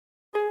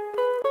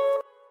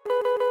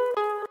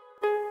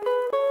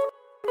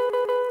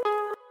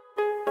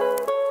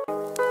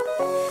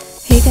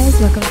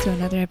Welcome to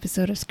another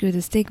episode of Screw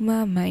the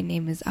Stigma. My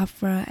name is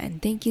Afra,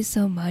 and thank you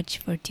so much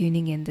for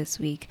tuning in this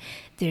week.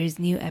 There's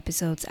new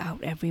episodes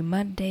out every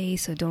Monday,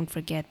 so don't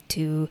forget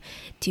to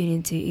tune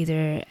into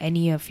either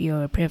any of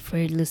your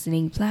preferred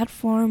listening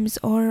platforms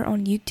or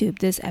on YouTube.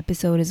 This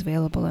episode is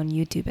available on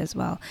YouTube as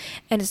well.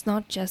 And it's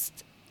not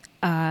just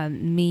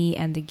me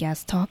and the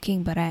guest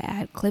talking, but I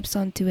add clips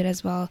onto it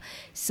as well,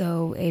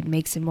 so it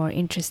makes it more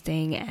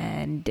interesting.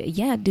 And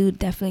yeah,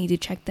 definitely do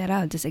check that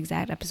out. This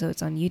exact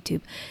episode's on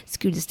YouTube,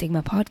 Screw the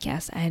Stigma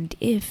Podcast. And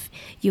if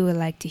you would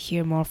like to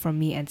hear more from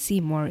me and see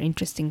more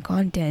interesting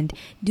content,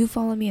 do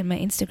follow me on my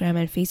Instagram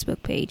and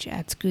Facebook page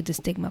at Screw the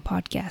Stigma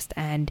Podcast.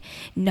 And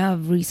now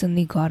I've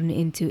recently gotten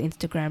into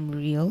Instagram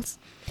Reels.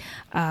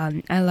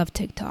 I love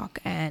TikTok,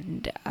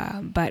 and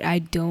but I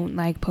don't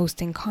like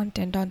posting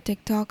content on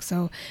TikTok,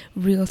 so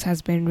Reels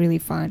has been really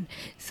fun.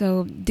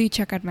 So do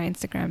check out my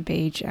Instagram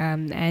page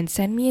and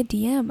send me a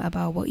DM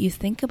about what you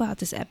think about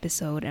this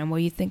episode and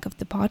what you think of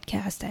the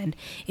podcast. And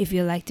if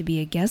you'd like to be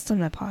a guest on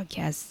my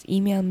podcast,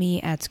 email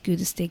me at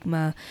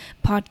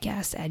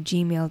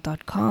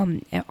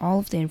screwthestigmapodcast@gmail.com. All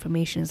of the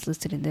information is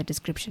listed in the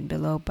description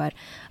below, but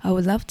I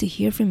would love to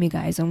hear from you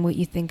guys on what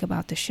you think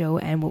about the show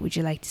and what would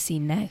you like to see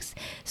next.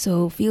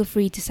 So feel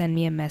free to send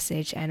me a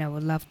message, and I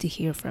would love to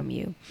hear from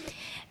you.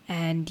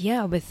 And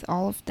yeah, with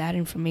all of that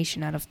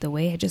information out of the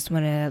way, I just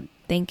want to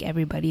thank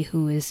everybody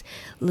who is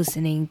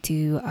listening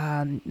to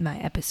my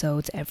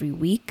episodes every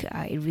week.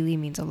 It really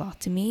means a lot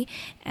to me.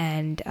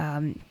 And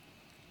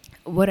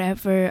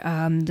whatever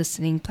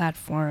listening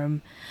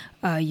platform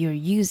you're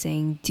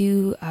using,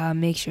 do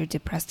make sure to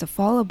press the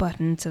follow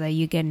button so that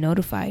you get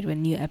notified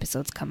when new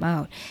episodes come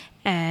out.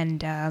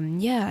 And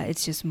yeah,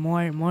 it's just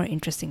more and more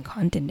interesting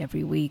content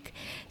every week.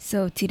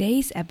 So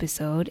today's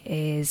episode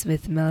is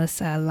with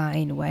Melissa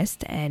Lyon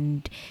West,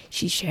 and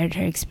she shared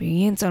her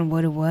experience on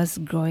what it was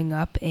growing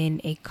up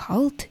in a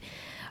cult.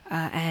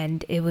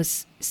 And it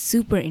was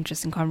super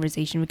interesting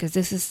conversation, because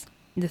this is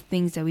the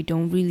things that we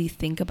don't really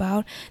think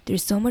about.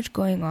 There's so much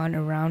going on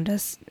around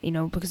us,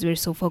 because we're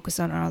so focused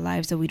on our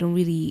lives that we don't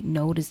really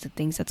notice the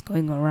things that's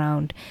going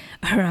around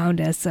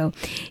us. So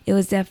it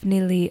was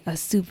definitely a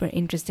super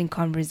interesting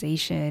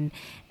conversation.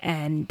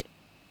 And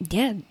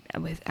yeah,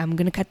 I'm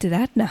gonna cut to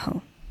that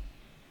now.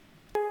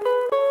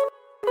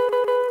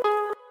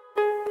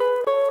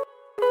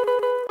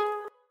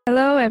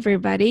 Hello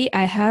everybody,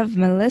 I have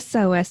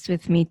Melissa West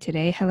with me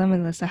today. Hello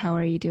Melissa, how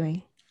are you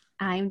doing?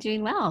 I'm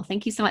doing well.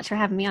 Thank you so much for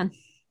having me on.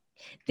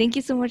 Thank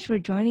you so much for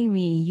joining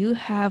me. You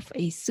have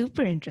a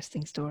super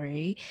interesting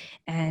story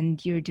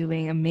and you're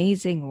doing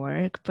amazing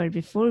work. But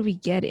before we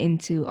get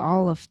into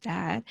all of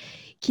that,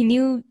 can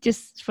you,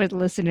 just for the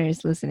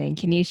listeners listening,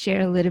 can you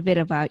share a little bit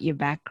about your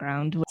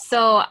background?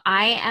 So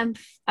I am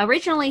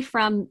originally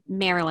from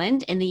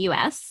Maryland in the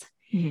US,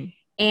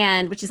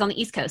 and which is on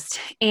the East Coast.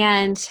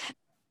 And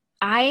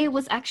I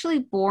was actually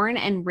born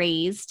and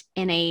raised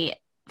in a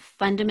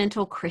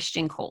fundamental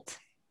Christian cult.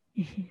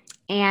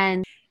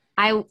 And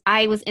I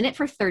was in it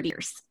for 30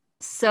 years.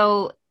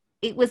 So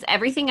it was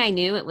everything I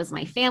knew. It was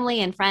my family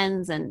and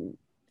friends and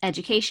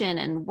education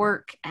and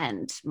work.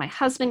 And my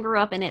husband grew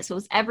up in it. So it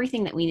was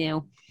everything that we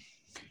knew.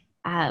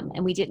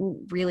 And we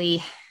didn't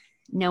really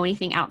know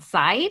anything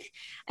outside.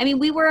 I mean,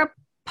 we were a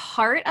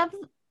part of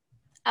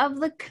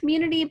the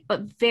community,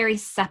 but very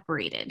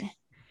separated.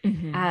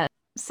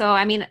 So,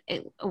 I mean,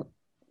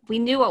 we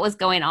knew what was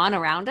going on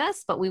around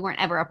us, but we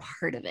weren't ever a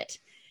part of it.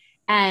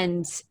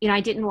 And, I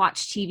didn't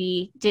watch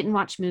TV, didn't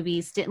watch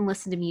movies, didn't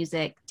listen to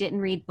music,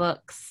 didn't read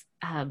books,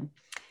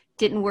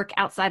 didn't work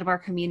outside of our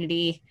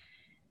community,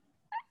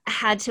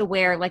 had to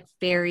wear like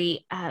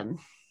very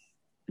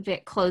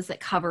clothes that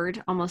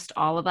covered almost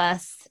all of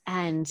us.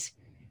 And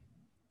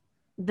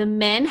the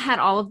men had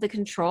all of the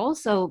control.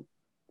 So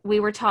we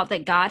were taught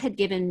that God had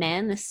given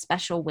men this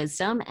special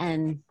wisdom,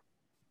 and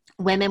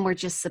women were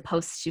just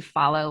supposed to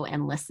follow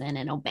and listen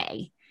and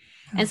obey.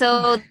 And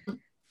so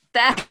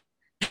that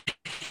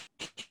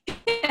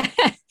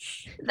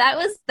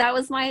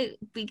was my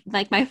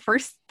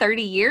first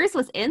 30 years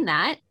was in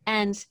that.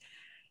 And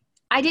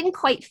I didn't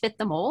quite fit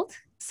the mold.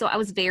 So I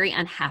was very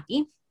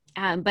unhappy.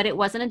 But it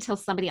wasn't until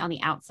somebody on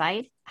the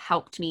outside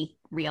helped me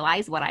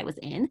realize what I was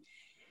in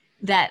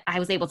that I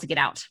was able to get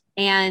out.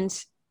 And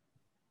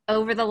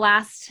over the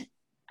last,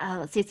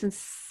 let's say, since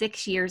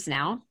 6 years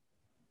now,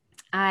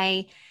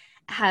 I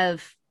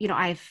have,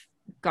 I've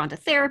gone to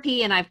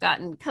therapy and I've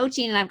gotten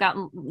coaching and I've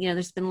gotten,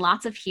 there's been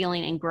lots of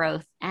healing and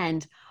growth,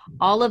 and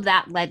all of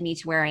that led me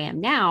to where I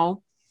am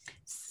now.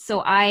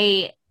 So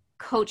I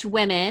coach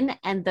women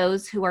and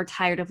those who are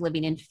tired of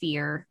living in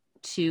fear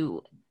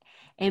to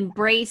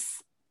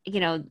embrace,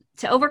 to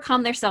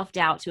overcome their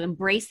self-doubt, to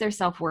embrace their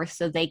self-worth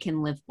so they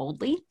can live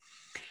boldly.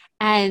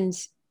 And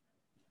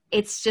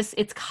it's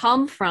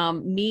come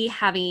from me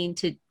having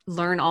to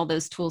learn all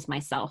those tools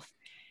myself,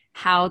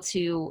 how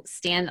to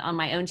stand on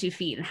my own 2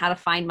 feet and how to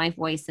find my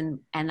voice and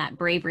that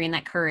bravery and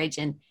that courage.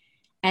 And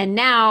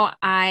now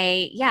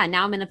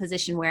I'm in a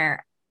position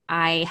where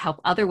I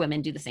help other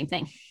women do the same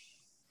thing.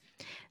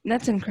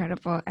 That's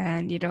incredible.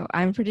 And,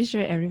 I'm pretty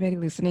sure everybody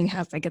listening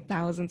has like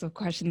thousands of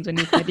questions when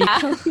you said you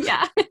close.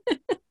 Yeah.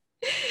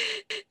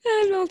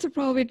 And also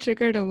probably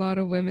triggered a lot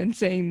of women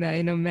saying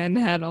that, men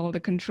had all the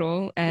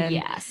control. And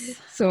Yes.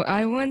 so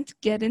I want to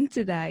get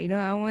into that.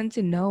 I want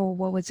to know,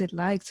 what was it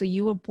like? So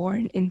you were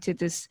born into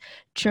this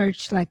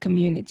church-like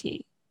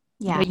community,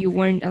 Yeah. but you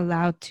weren't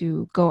allowed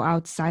to go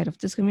outside of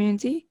this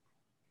community?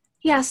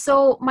 Yeah.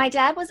 So my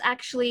dad was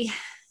actually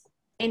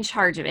in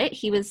charge of it.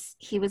 He was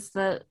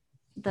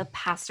the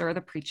pastor,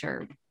 the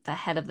preacher, the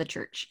head of the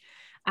church.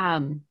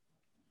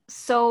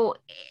 So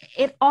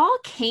it all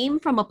came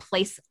from a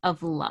place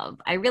of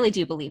love. I really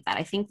do believe that.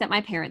 I think that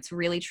my parents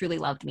really, truly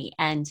loved me,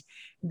 and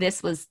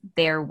this was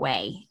their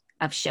way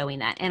of showing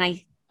that. And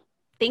I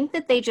think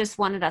that they just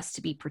wanted us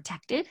to be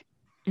protected,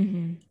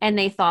 and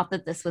they thought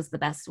that this was the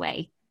best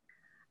way.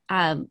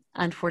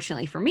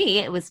 Unfortunately for me,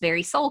 it was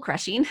very soul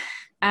crushing.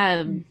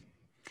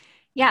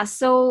 Yeah.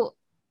 So,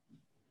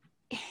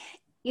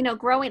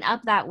 growing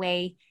up that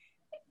way,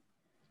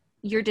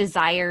 your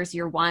desires,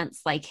 your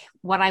wants, like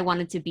what I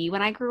wanted to be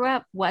when I grew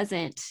up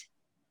wasn't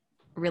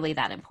really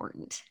that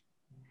important,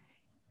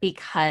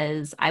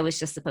 because I was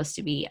just supposed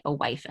to be a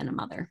wife and a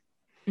mother.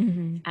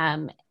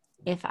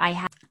 If I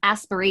had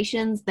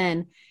aspirations,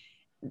 then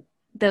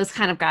those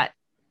kind of got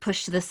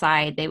pushed to the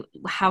side.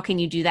 How can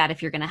you do that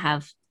if you're going to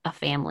have a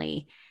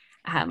family?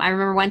 I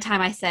remember one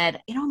time I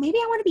said, maybe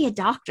I want to be a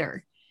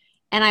doctor.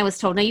 And I was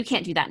told, no, you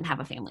can't do that and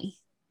have a family.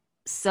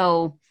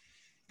 So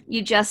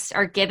you just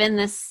are given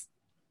this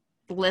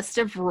list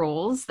of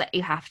rules that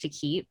you have to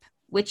keep,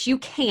 which you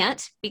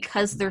can't,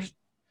 because there's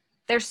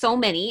so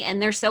many,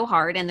 and they're so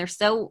hard, and they're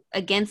so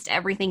against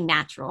everything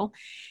natural.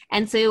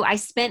 And so I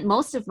spent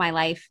most of my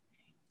life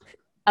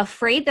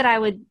afraid that I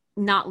would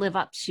not live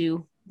up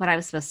to what I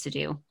was supposed to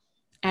do,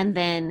 and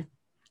then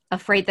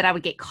afraid that I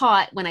would get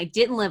caught when I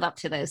didn't live up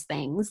to those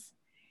things.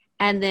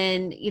 And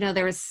then,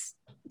 there was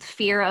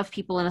fear of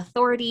people in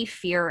authority,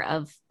 fear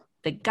of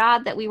the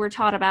God that we were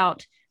taught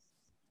about,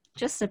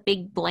 just a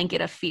big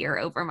blanket of fear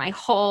over my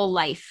whole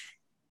life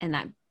in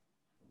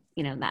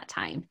that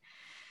time.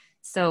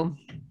 So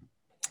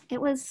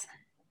it was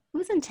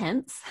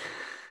intense.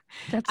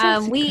 That's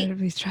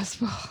incredibly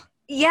stressful.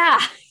 Yeah,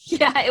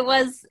 it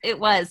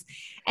was.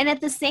 And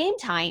at the same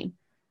time,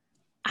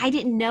 I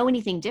didn't know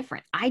anything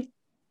different. I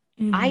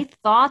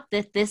thought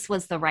that this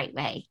was the right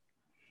way.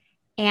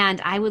 And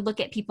I would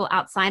look at people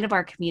outside of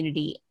our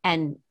community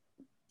and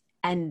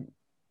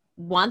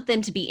want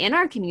them to be in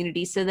our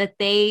community so that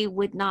they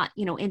would not,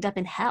 end up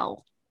in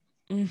hell.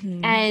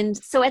 And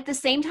so at the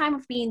same time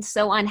of being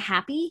so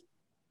unhappy,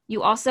 I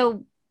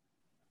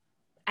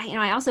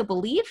also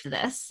believed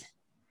this,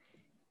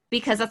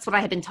 because that's what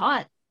I had been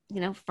taught,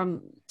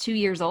 from 2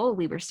 years old.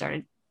 We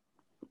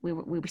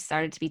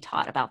started to be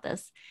taught about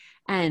this.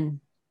 And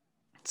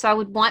so I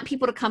would want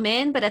people to come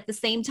in, but at the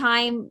same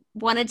time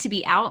wanted to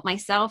be out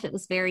myself. It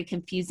was very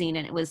confusing,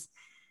 and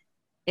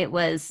it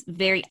was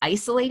very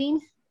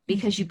isolating,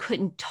 because you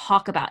couldn't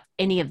talk about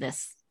any of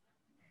this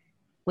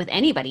with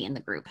anybody in the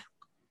group,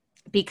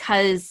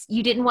 because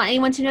you didn't want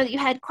anyone to know that you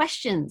had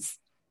questions,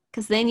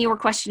 because then you were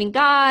questioning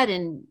God,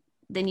 and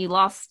then you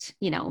lost,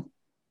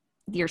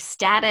 your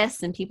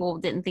status, and people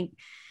didn't think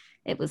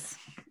it was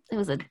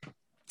a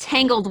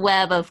tangled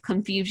web of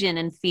confusion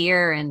and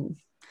fear and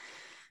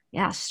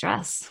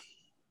stress.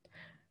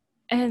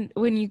 And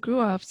when you grew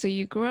up,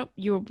 you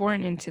were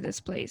born into this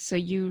place. So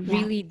you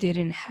really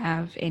didn't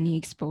have any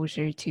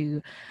exposure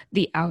to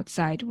the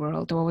outside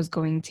world, what was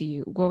going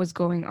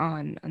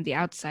on the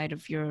outside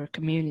of your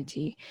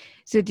community.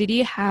 So did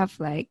you have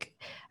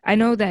I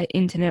know that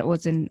internet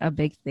wasn't a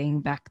big thing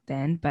back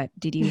then, but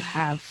did you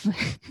have...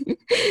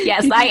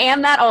 Yes, I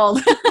am that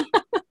old.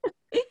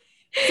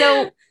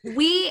 So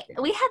we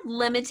had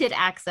limited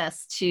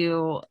access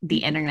to the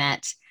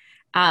internet.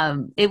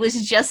 It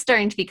was just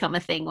starting to become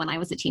a thing when I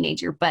was a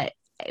teenager, but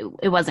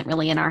it wasn't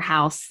really in our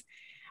house.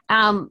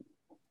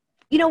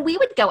 We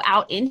would go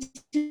out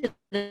into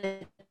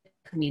the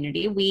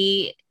community.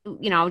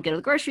 I would go to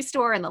the grocery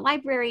store and the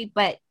library,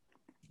 but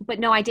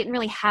no, I didn't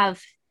have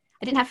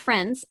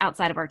friends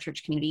outside of our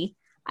church community.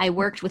 I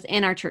worked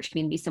within our church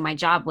community, so my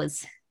job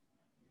was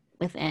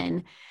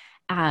within.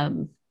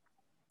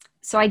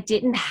 So I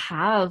didn't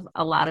have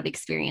a lot of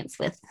experience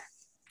with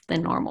the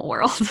normal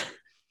world.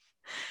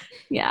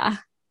 Yeah.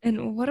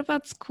 And what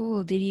about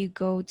school? Did you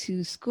go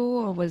to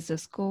school, or was the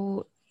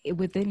school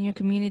within your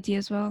community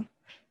as well?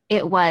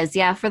 It was,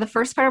 yeah. For the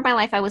first part of my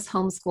life, I was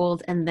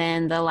homeschooled. And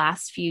then the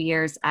last few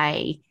years,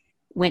 I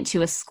went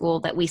to a school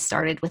that we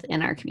started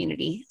within our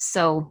community.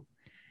 So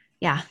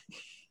yeah,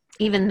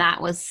 even that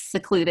was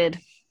secluded.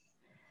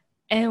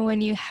 And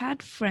when you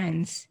had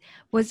friends,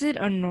 was it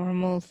a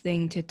normal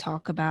thing to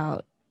talk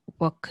about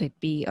what could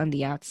be on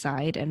the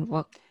outside, and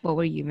what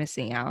were you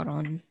missing out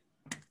on?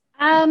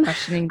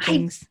 Questioning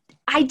things.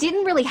 I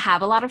didn't really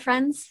have a lot of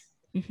friends.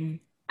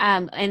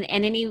 And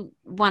anyone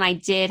I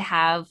did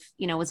have,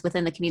 was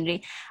within the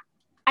community.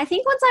 I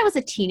think once I was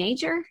a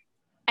teenager,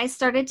 I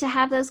started to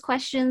have those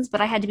questions, but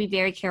I had to be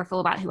very careful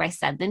about who I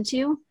said them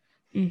to.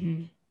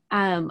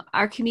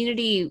 our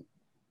community,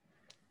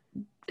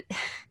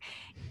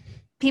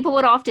 people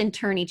would often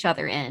turn each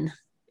other in.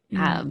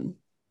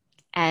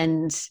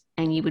 And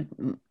you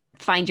would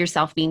find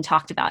yourself being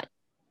talked about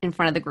in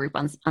front of the group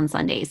on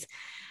Sundays.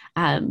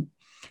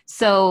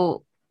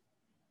 So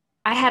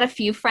I had a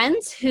few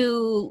friends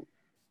who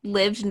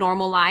lived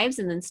normal lives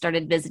and then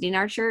started visiting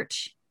our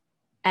church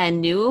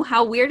and knew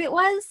how weird it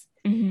was.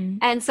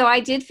 And so I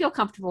did feel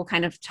comfortable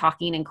kind of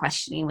talking and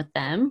questioning with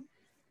them.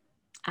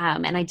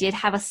 And I did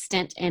have a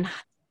stint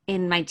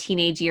in my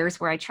teenage years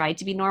where I tried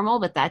to be normal,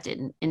 but that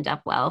didn't end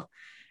up well.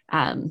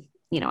 I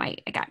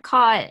got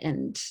caught,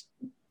 and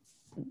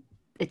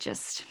it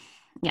just,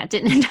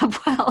 didn't end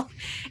up well.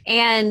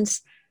 And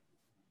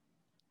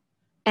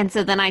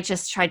so then I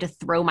just tried to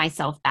throw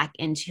myself back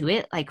into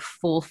it, like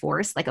full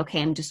force, like,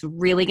 okay, I'm just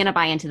really going to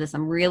buy into this.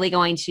 I'm really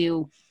going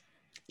to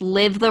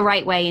live the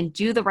right way and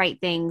do the right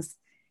things.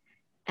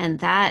 And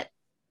that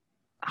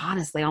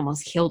honestly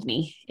almost killed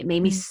me. It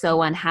made me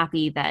so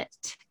unhappy that,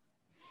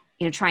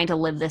 trying to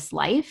live this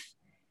life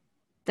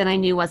that I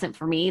knew wasn't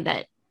for me,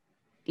 that,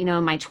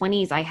 in my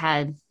 20s, I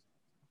had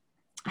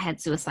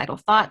suicidal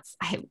thoughts.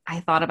 I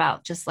thought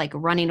about just like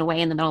running away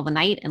in the middle of the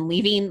night and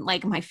leaving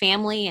like my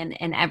family and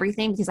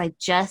everything, because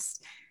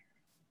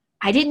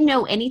I didn't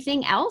know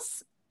anything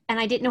else, and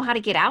I didn't know how to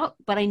get out,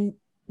 but I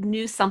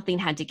knew something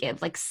had to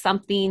give. Like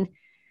something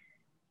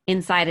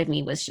inside of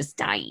me was just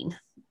dying.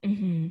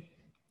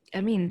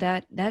 I mean,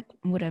 that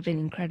would have been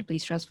incredibly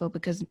stressful,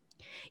 because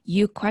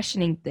you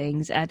questioning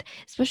things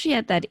especially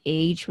at that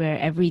age where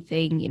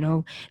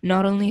everything,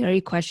 not only are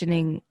you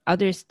questioning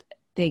others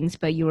things,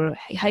 but you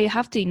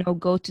have to,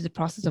 go to the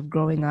process of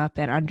growing up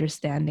and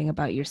understanding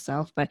about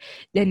yourself. But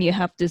then you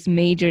have this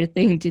major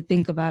thing to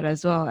think about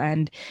as well.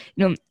 And,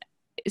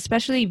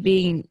 especially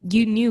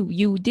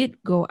you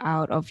did go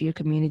out of your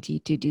community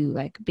to do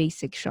like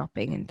basic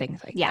shopping and things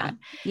like that.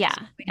 Yeah.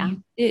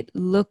 You did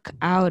look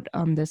out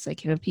on this,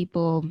 like,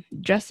 people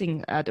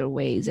dressing other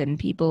ways, and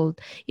people,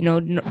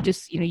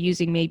 just,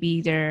 using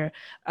maybe their,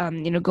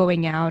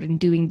 going out and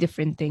doing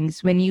different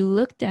things. When you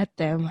looked at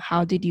them,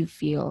 how did you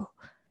feel?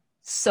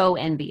 So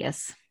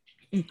envious.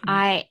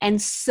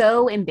 And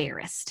so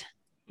embarrassed.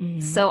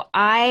 So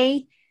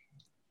I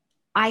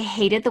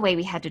hated the way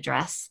we had to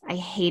dress. I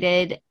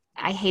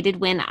hated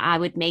when I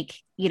would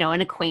make,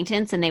 an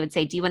acquaintance and they would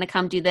say, do you want to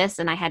come do this?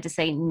 And I had to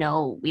say,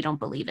 no, we don't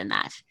believe in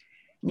that.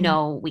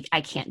 No,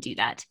 I can't do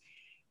that.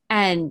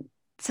 And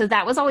so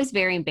that was always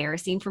very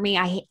embarrassing for me.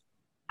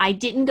 I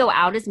didn't go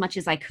out as much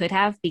as I could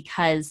have,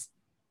 because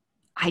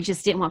I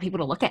just didn't want people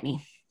to look at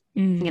me,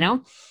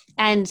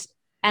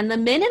 and the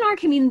men in our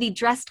community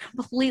dressed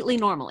completely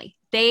normally.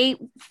 They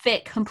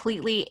fit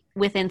completely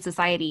within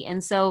society.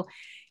 And so,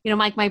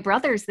 like my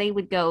brothers, they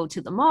would go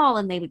to the mall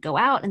and they would go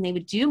out and they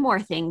would do more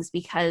things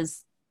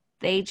because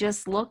they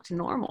just looked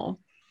normal.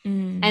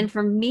 And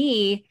for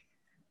me,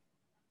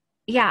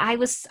 I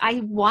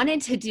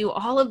wanted to do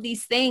all of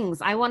these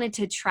things. I wanted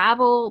to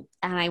travel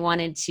and I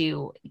wanted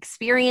to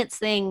experience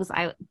things.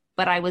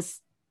 But I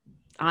was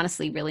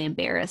honestly really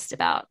embarrassed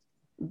about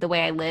the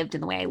way I lived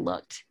and the way I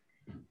looked,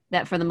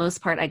 that for the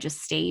most part, I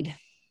just stayed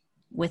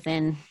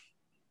within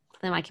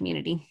my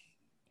community.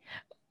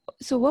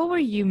 So what were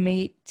you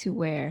made to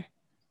wear?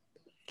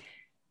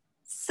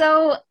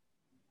 So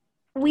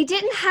we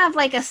didn't have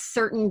like a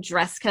certain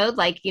dress code.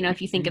 Like,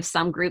 if you think of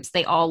some groups,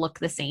 they all look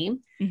the same.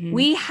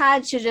 We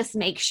had to just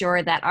make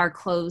sure that our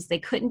clothes, they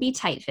couldn't be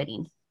tight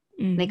fitting.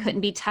 They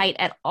couldn't be tight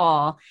at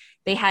all.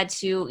 They had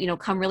to,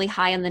 come really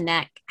high on the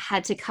neck,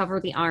 had to cover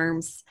the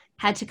arms,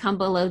 had to come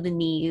below the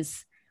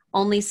knees,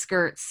 only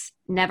skirts,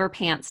 never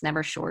pants,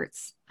 never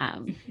shorts.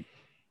 And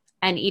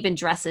even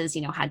dresses,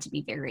 had to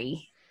be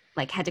very,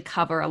 had to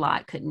cover a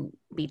lot, couldn't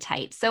be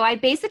tight. So I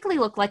basically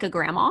looked like a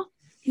grandma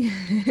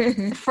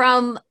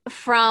from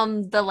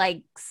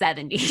the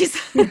 70s.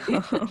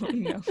 Oh,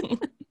 no.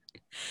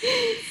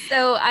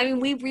 So, I mean,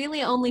 we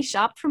really only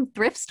shopped from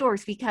thrift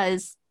stores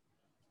because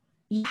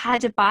you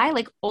had to buy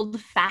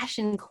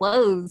old-fashioned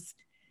clothes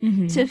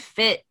to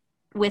fit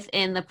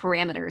within the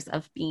parameters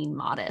of being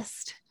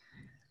modest.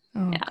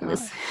 Oh,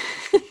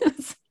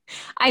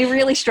 I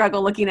really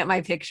struggle looking at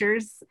my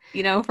pictures,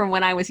 from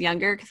when I was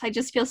younger, because I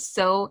just feel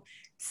so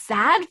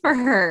sad for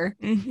her.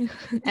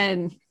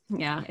 And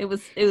yeah, it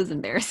was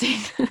embarrassing.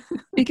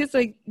 Because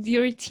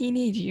your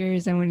teenage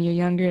years and when you're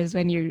younger is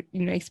when you're,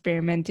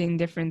 experimenting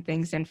different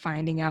things and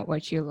finding out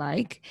what you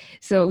like.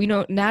 So,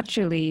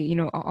 naturally,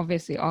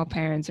 obviously all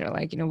parents are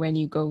like, when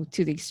you go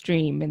to the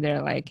extreme and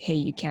they're like, hey,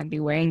 you can't be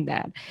wearing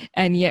that.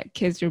 And yet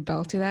kids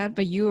rebel to that,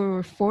 but you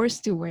were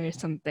forced to wear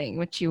something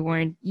which you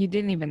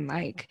didn't even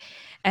like.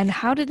 And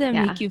how did that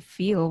make you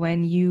feel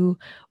when you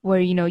were,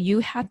 you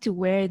had to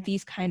wear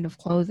these kind of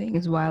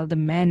clothing while the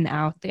men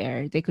out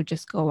there, they could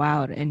just go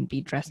out and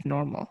be dressed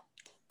normal?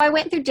 I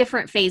went through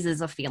different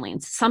phases of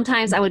feelings.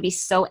 Sometimes I would be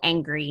so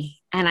angry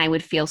and I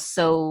would feel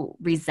so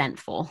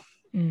resentful.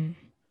 And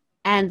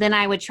then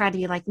I would try to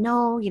be like,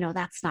 no,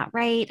 that's not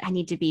right. I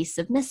need to be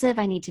submissive.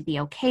 I need to be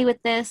okay with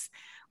this.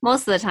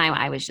 Most of the time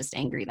I was just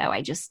angry though.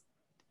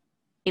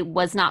 It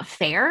was not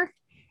fair.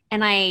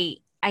 And I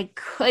I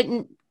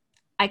couldn't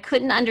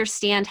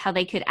understand how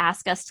they could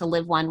ask us to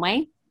live one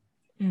way,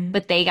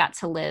 but they got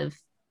to live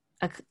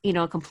a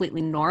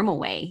completely normal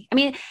way. I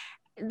mean,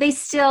 they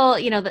still,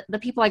 the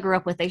people I grew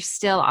up with, they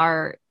still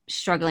are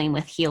struggling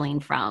with healing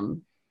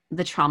from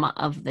the trauma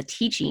of the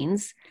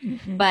teachings,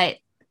 but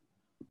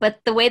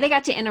the way they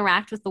got to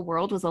interact with the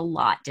world was a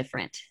lot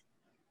different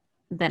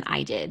than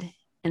I did.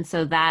 And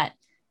so that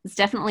is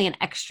definitely an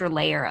extra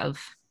layer of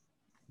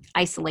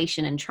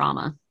isolation and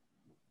trauma,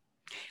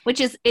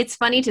 it's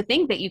funny to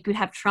think that you could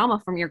have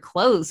trauma from your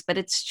clothes, but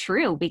it's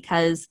true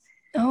because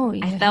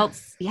I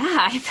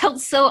felt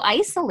so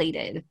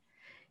isolated.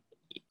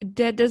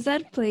 Does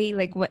that play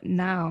like what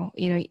now,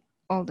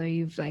 although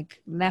you've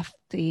like left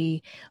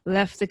the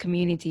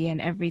community and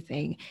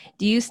everything,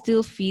 do you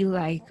still feel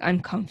like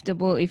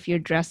uncomfortable if you're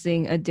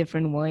dressing a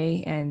different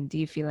way, and do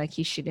you feel like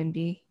you shouldn't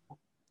be?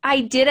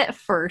 I did at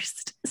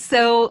first.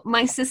 So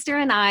my sister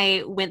and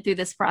I went through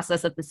this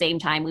process at the same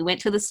time. We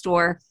went to the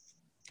store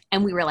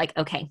and we were like,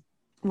 okay,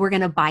 we're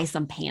going to buy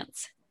some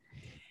pants.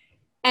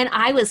 And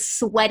I was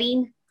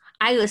sweating.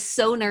 I was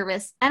so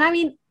nervous. And I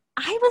mean,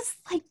 I was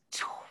like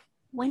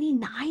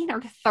 29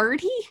 or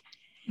 30.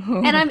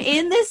 And I'm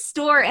in this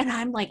store and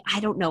I'm like, I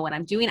don't know what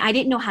I'm doing. I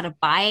didn't know how to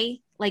buy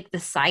like the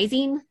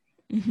sizing,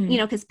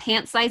 because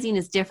pant sizing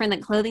is different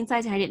than clothing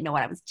sizing. I didn't know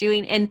what I was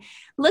doing. And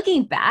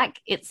looking back,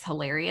 it's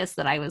hilarious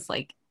that I was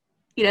like,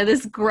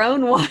 this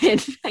grown woman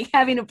like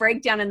having a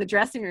breakdown in the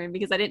dressing room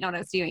because I didn't know what I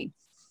was doing.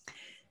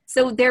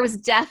 So there was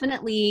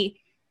definitely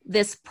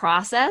this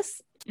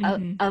process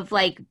of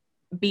like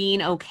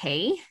being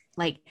okay.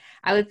 Like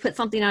I would put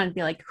something on and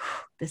be like,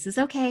 this is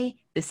okay.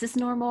 This is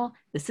normal.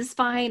 This is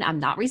fine.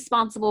 I'm not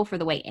responsible for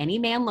the way any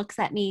man looks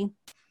at me.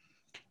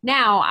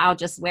 Now I'll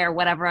just wear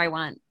whatever I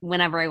want,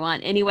 whenever I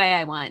want, any way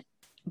I want.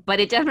 But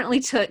it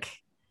definitely took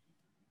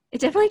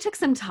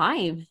some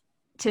time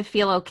to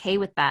feel okay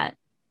with that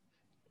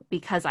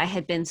because I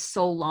had been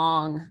so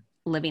long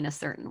living a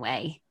certain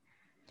way.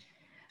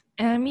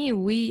 And I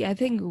mean, I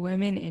think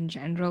women in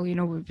general,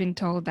 we've been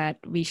told that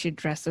we should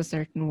dress a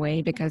certain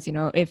way because,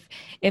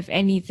 if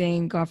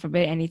anything, God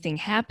forbid, anything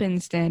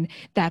happens, then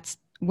that's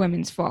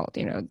women's fault.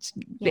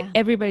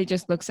 Everybody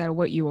just looks at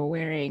what you were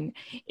wearing,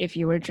 if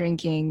you were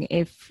drinking,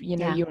 if, you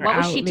were what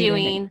was out she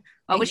doing?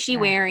 What was she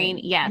wearing?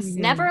 Yes.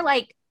 Never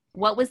like,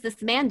 what was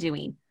this man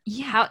doing?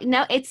 Yeah.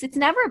 No, it's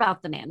never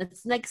about the man.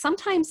 It's like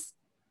sometimes,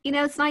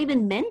 it's not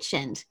even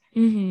mentioned.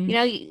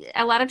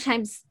 A lot of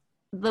times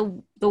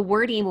the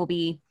wording will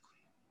be,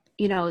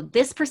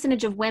 this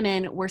percentage of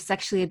women were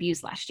sexually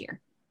abused last year.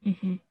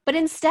 But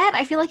instead,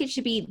 I feel like it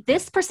should be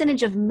this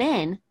percentage of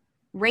men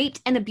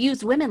raped and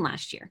abused women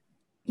last year.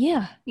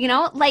 Yeah.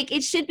 Like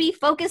it should be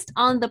focused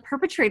on the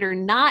perpetrator,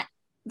 not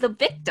the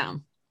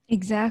victim.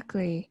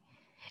 Exactly.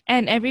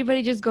 And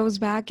everybody just goes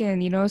back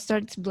and,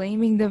 starts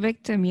blaming the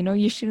victim.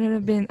 You shouldn't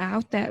have been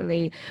out that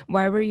late.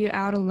 Why were you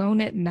out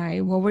alone at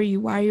night? Why are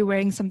you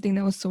wearing something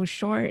that was so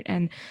short?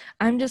 And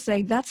I'm just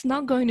like, that's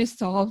not going to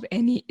solve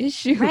any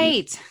issue.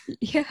 Right.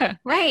 Yeah.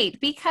 Right.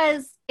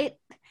 Because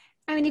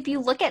if you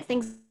look at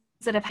things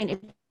that have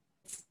happened,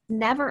 it's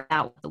never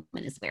about what the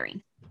woman is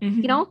wearing.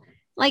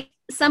 Like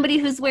somebody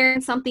who's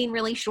wearing something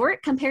really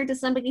short compared to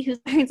somebody who's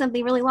wearing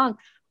something really long.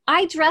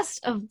 I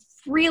dressed a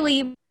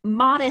really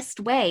modest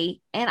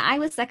way and I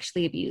was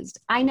sexually abused.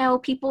 I know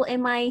people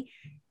in my,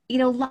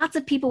 lots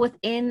of people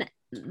within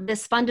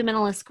this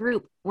fundamentalist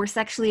group were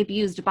sexually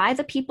abused by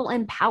the people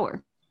in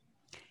power.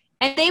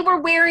 And they were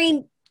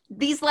wearing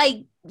these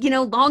like,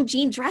 long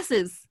jean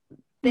dresses.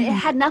 It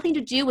had nothing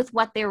to do with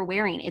what they were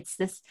wearing. It's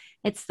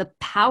the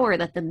power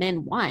that the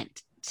men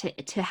want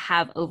to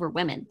have over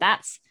women.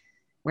 That's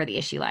where the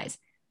issue lies.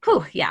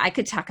 Whew, yeah, I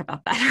could talk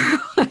about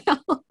that.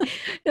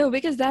 No,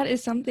 because that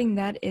is something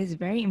that is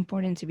very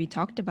important to be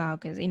talked about.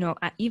 Because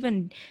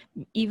even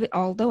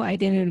although I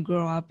didn't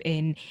grow up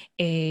in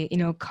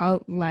a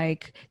cult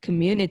like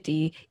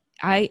community,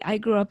 I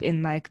grew up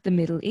in like the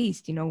Middle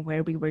East,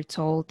 where we were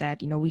told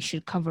that we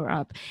should cover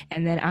up.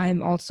 And then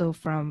I'm also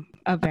from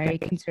a very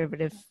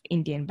conservative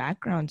Indian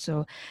background,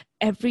 so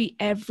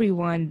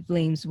everyone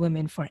blames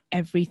women for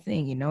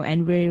everything,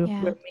 and we're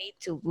made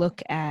to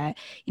look at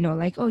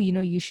like, oh,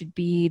 you should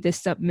be the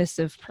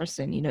submissive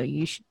person,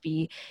 you should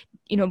be,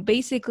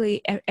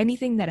 basically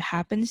anything that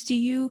happens to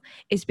you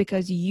is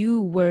because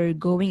you were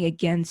going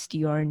against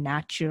your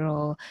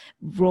natural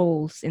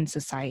roles in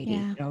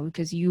society,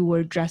 because you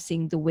were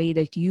dressing the way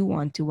that you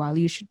want to, while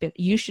you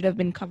should have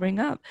been covering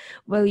up.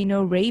 Well,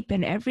 rape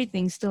and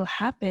everything still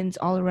happens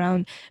all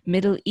around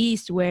Middle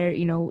East, where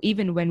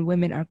even when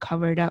women are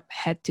covered up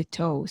head to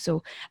toe.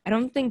 So I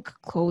don't think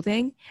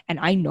clothing, and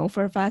I know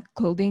for a fact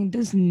clothing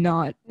does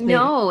not.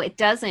 No, it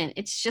doesn't.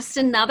 It's just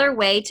another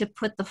way to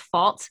put the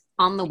fault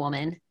on the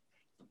woman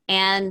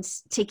and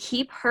to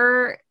keep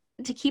her,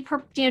 to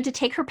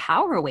take her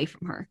power away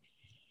from her.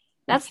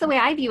 That's the way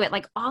I view it.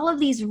 Like all of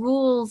these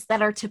rules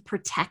that are to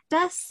protect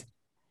us,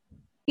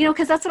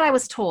 because that's what I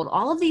was told.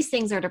 All of these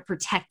things are to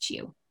protect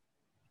you.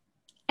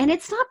 And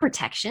it's not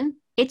protection.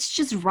 It's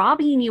just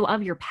robbing you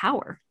of your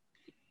power.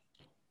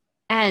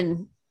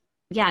 And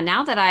yeah,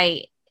 now that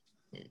I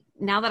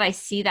now that I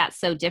see that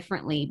so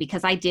differently,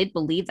 because I did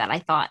believe that, I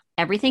thought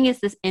everything is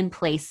this in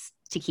place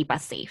to keep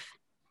us safe.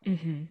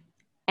 Mm-hmm.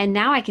 And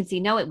now I can see,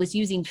 no, it was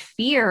using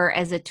fear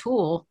as a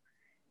tool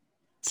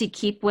to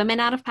keep women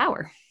out of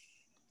power.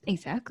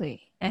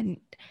 Exactly. And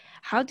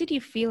how did you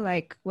feel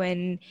like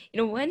when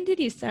did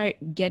you start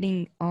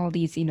getting all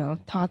these,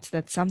 thoughts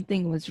that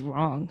something was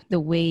wrong, the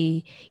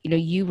way,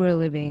 you were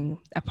living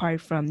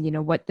apart from,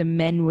 what the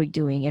men were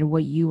doing and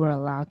what you were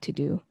allowed to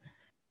do?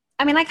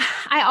 I mean, like,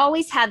 I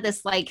always had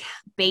this like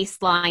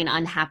baseline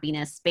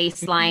unhappiness,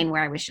 baseline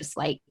where I was just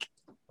like,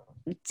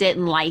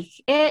 didn't like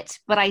it,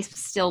 but I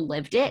still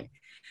lived it.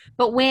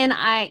 But when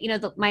I,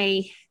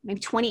 my maybe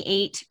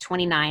 28,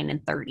 29,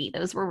 and 30,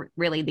 those were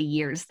really the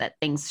years that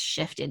things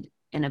shifted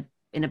in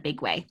a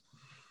big way.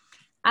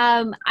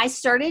 I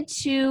started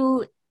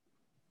to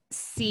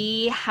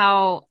see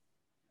how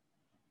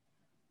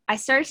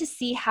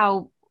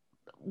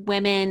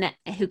women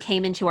who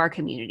came into our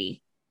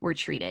community were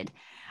treated.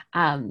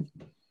 And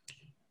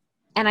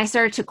I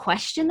started to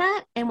question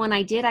that. And when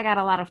I did, I got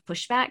a lot of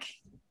pushback,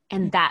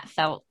 and that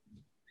felt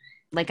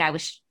like I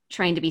was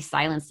trying to be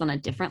silenced on a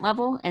different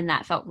level. And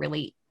that felt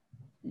really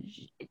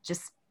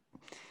just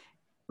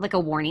like a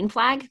warning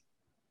flag.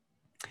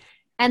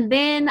 And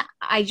then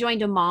I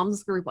joined a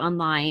mom's group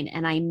online,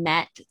 and I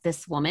met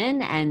this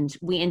woman, and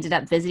we ended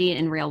up visiting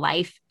in real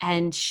life.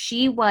 And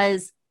she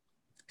was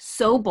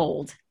so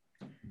bold,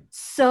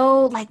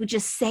 so like would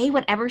just say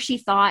whatever she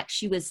thought.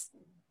 She was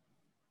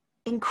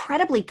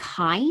incredibly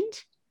kind,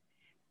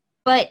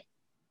 but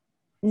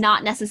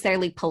not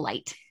necessarily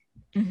polite.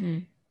 Mm-hmm.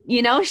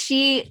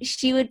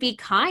 She would be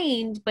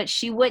kind, but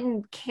she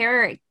wouldn't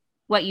care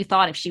what you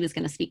thought if she was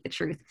going to speak the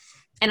truth.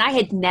 And I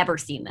had never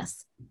seen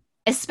this,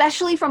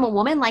 especially from a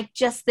woman, like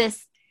just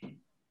this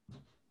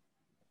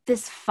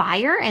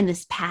fire and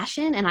this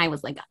passion. And I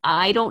was like,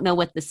 I don't know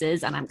what this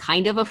is, and I'm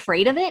kind of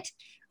afraid of it,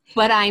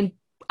 but I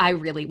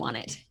really want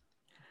it.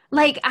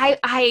 Like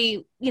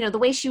I, the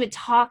way she would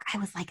talk, I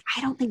was like,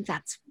 I don't think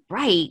that's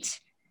right,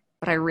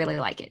 but I really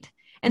like it.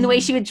 And the way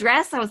she would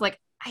dress, I was like,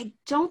 I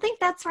don't think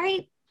that's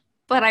right,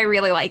 but I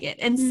really like it.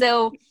 And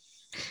so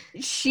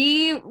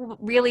she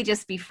really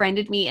just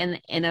befriended me in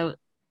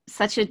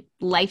such a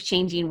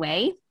life-changing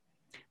way,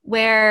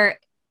 where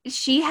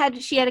she had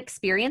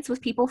experience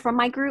with people from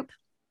my group.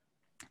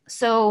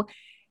 So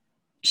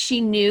she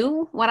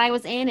knew what I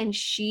was in, and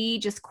she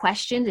just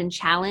questioned and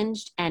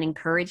challenged and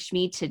encouraged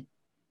me to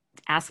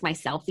ask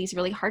myself these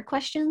really hard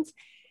questions,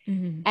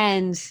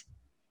 and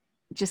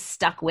just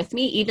stuck with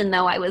me, even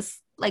though I was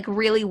like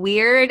really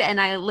weird and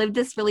I lived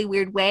this really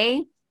weird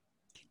way.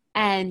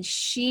 And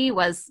she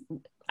was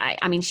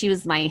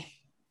my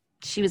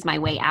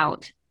way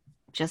out,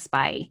 just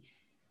by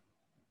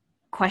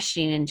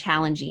questioning and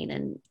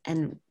challenging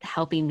and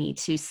helping me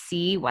to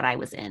see what I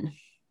was in.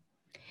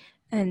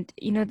 And,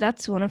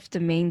 that's one of the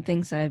main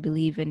things I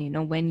believe in,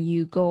 when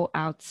you go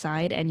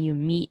outside and you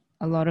meet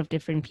a lot of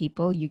different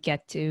people, you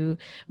get to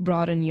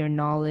broaden your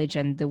knowledge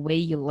and the way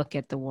you look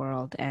at the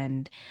world.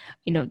 And,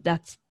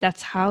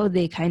 that's how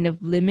they kind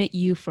of limit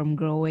you from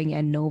growing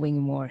and knowing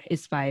more,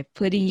 is by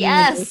putting you.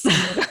 Yes.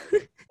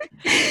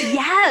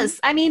 Yes.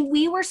 I mean,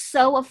 we were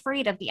so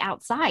afraid of the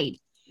outside.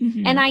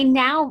 Mm-hmm. And I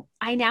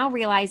now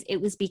realize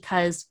it was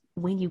because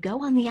when you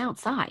go on the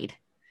outside,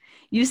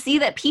 you see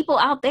that people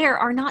out there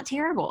are not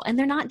terrible and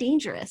they're not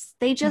dangerous.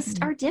 They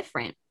just are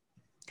different.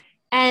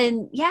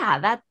 And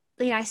yeah,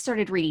 I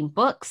started reading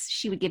books.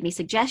 She would give me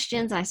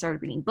suggestions, and I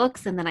started reading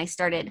books, and then I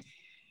started,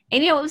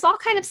 and it was all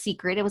kind of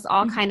secret. It was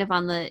all kind of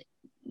on the,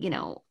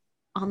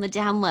 on the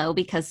down low,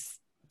 because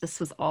this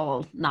was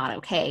all not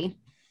okay.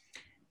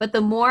 But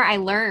the more I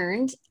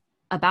learned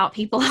about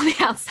people on the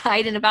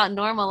outside and about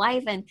normal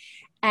life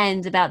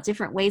and about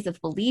different ways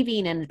of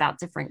believing and about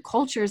different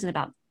cultures and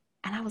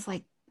I was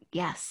like,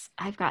 yes,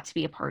 I've got to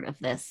be a part of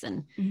this.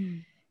 And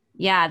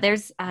yeah,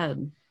 there's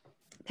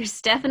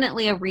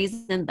definitely a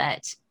reason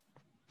that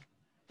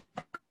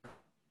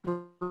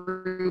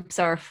groups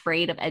are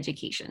afraid of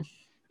education.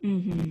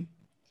 Mm-hmm.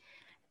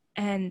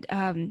 And,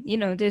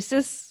 there's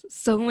just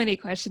so many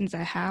questions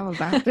I have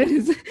about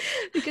this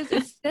because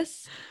it's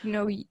just,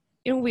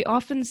 we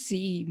often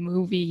see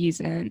movies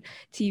and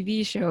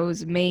TV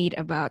shows made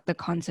about the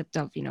concept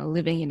of,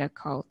 living in a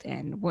cult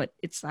and what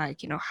it's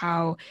like,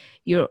 how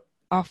you're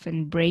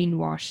often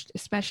brainwashed,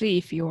 especially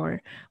if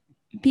you're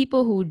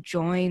people who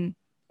join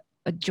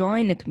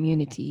a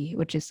community,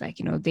 which is like,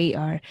 they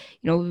are,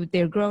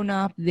 they're grown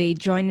up, they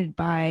join it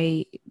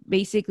by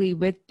basically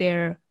with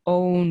their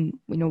own,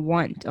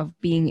 want of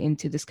being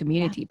into this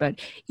community, but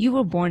you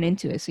were born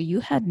into it. So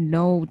you had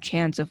no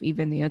chance of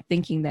even,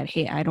 thinking that,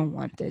 hey, I don't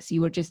want this.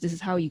 You were just, this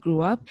is how you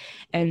grew up.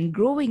 And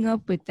growing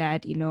up with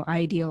that,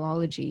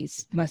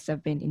 ideologies must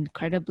have been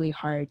incredibly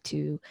hard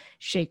to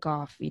shake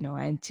off,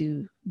 and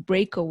to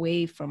break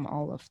away from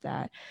all of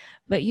that.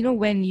 But,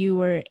 when you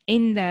were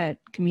in that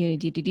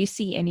community, did you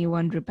see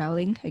anyone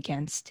rebelling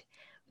against?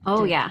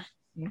 Oh, yeah.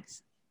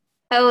 Yes.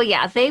 Oh,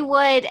 yeah, they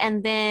would.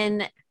 And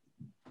then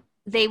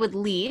they would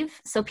leave.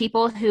 So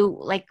people who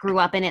like grew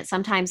up in it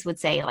sometimes would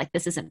say like,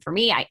 this isn't for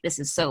me. This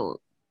is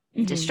so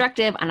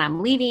destructive and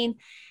I'm leaving.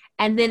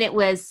 And then it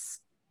was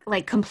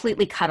like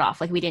completely cut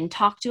off. Like we didn't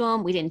talk to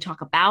them. We didn't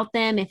talk about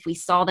them. If we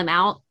saw them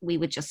out, we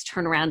would just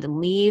turn around and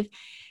leave.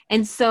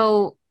 And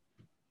so,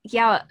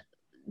 yeah,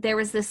 there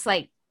was this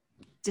like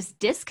just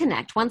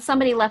disconnect. Once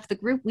somebody left the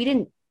group, we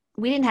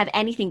didn't have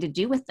anything to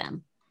do with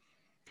them.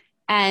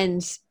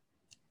 And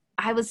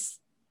I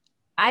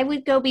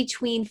would go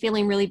between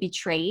feeling really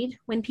betrayed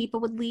when people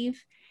would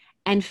leave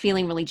and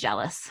feeling really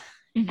jealous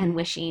and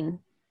wishing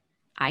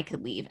I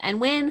could leave. And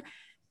when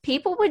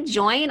people would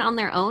join on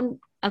their own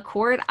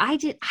accord, I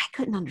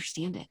couldn't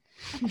understand it.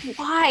 Like,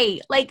 why?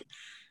 Like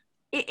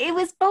it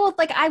was both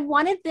like I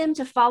wanted them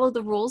to follow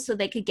the rules so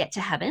they could get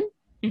to heaven.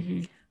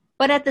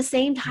 But at the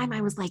same time,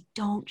 I was like,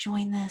 don't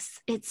join this.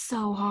 It's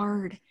so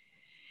hard.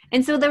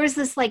 And so there was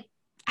this like,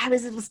 I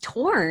was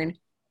torn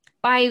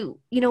by,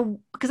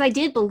 because I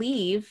did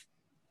believe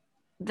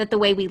that the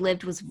way we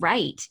lived was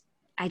right.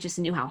 I just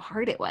knew how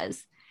hard it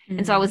was.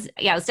 And so I was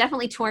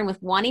definitely torn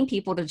with wanting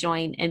people to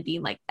join and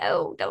being like,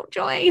 oh, don't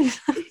join.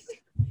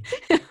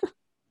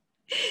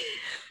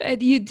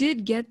 But you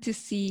did get to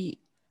see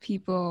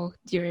people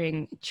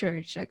during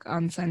church, like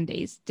on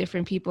Sundays,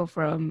 different people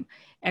from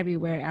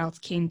everywhere else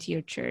came to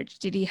your church.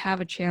 Did you have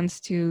a chance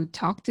to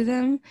talk to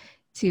them,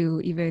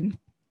 to even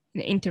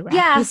interact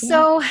with them?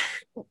 So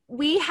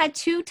we had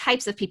two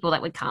types of people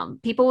that would come.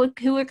 People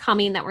who were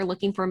coming that were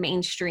looking for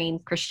mainstream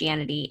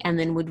Christianity and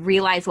then would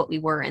realize what we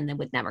were and then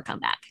would never come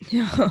back.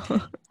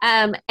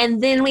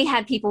 And then we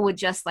had people who would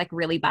just like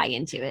really buy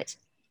into it.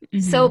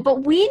 So,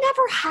 but we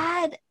never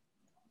had,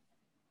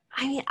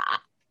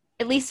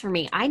 at least for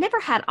me, I never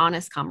had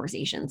honest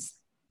conversations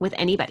with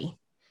anybody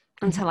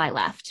until I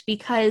left,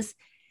 because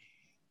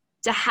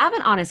to have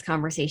an honest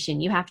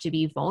conversation, you have to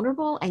be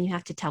vulnerable and you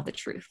have to tell the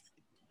truth.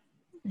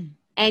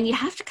 And you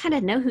have to kind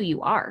of know who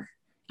you are.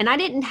 And I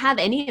didn't have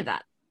any of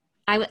that.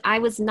 I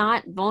was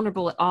not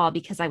vulnerable at all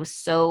because I was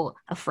so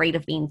afraid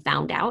of being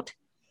found out.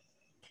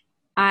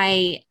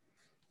 I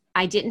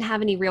didn't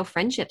have any real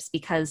friendships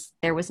because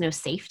there was no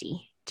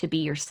safety to be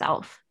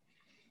yourself.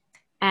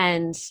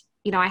 And,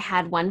 I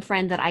had one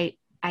friend that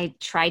I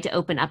tried to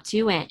open up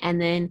to,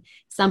 and then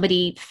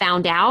somebody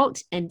found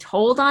out and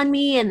told on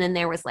me. And then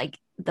there was like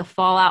the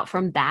fallout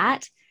from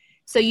that.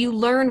 So you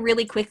learn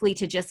really quickly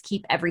to just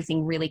keep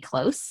everything really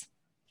close,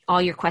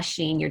 all your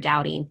questioning, your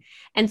doubting.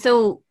 And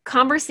so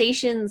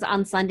conversations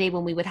on Sunday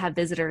when we would have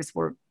visitors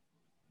were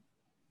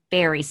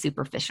very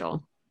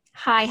superficial.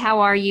 Hi, how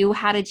are you?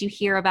 How did you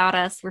hear about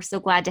us? We're so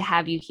glad to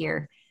have you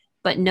here.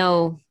 But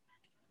no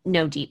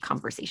deep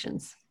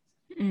conversations.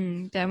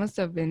 That must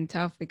have been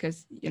tough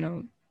because,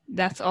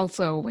 that's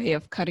also a way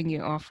of cutting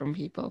you off from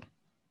people.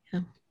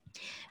 Yeah.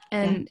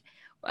 And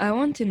I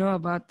want to know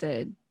about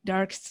the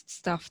dark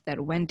stuff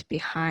that went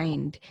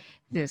behind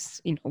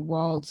this,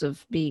 walls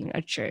of being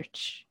a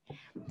church.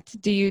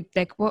 Do you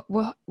like what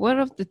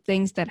are the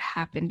things that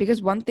happen?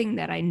 Because one thing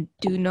that I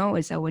do know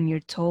is that when you're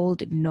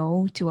told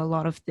no to a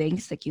lot of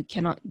things, like you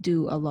cannot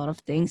do a lot of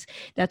things,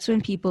 that's when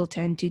people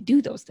tend to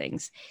do those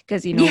things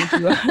because you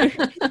are.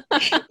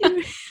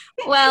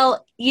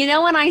 Well,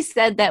 when I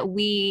said that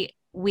we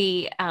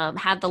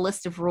had the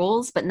list of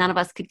rules, but none of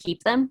us could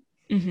keep them,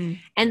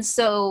 and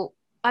so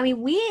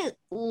we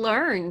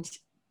learned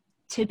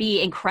to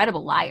be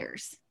incredible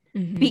liars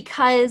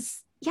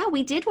because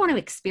we did want to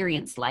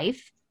experience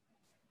life,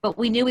 but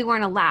we knew we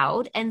weren't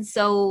allowed. And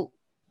so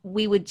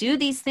we would do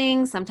these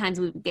things. Sometimes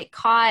we would get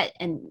caught,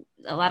 and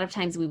a lot of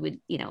times we would,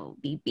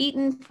 be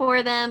beaten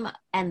for them.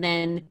 And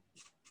then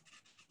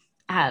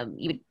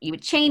you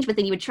would change, but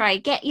then you would try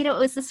again. It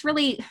was this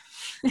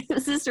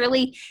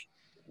really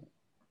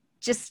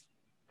just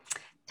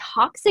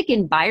toxic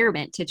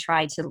environment to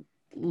try to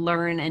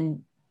learn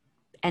and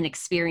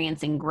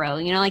experience and grow.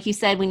 Like you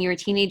said, when you're a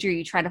teenager,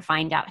 you try to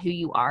find out who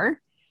you are.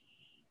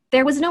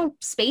 There was no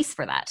space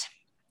for that.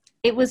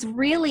 It was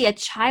really a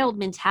child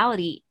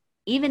mentality,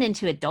 even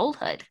into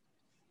adulthood.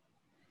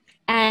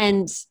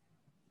 And,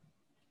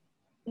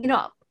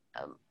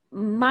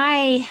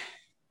 my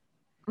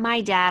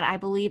dad, I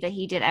believe that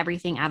he did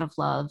everything out of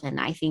love. And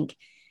I think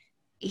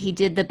he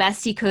did the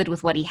best he could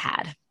with what he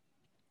had.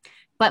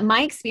 But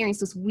my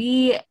experience was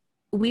we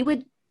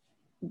would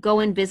go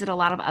and visit a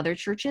lot of other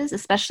churches,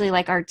 especially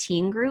like our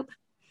teen group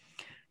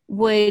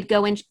would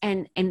go in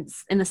and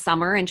in the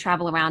summer and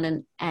travel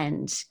around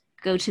and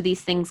go to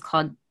these things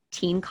called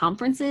teen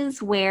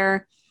conferences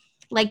where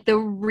like the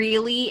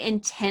really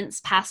intense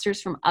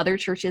pastors from other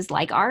churches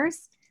like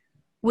ours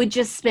would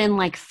just spend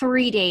like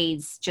 3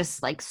 days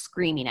just like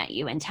screaming at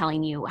you and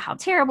telling you how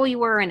terrible you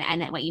were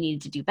and what you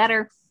needed to do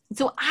better.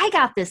 So I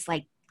got this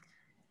like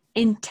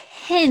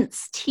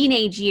intense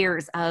teenage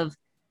years of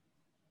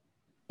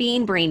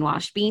being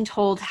brainwashed, being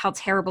told how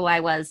terrible I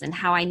was and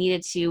how I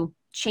needed to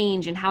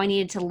change and how I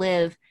needed to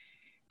live.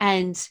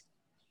 And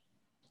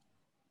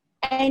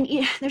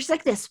there's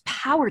like this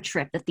power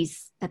trip that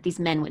these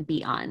men would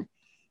be on.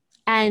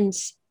 And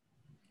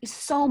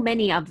so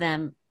many of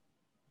them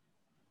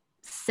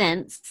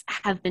since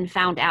have been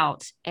found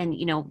out, and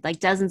like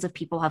dozens of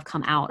people have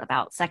come out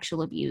about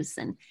sexual abuse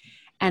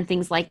and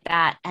things like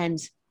that. And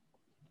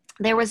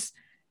there was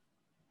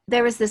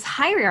this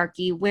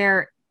hierarchy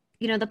where,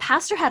 the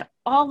pastor had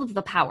all of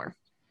the power.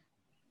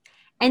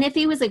 And if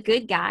he was a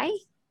good guy,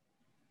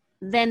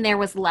 then there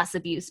was less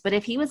abuse. But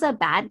if he was a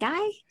bad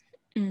guy,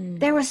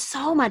 there was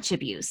so much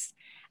abuse.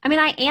 I mean,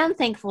 I am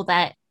thankful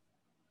that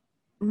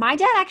my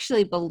dad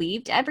actually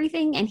believed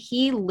everything and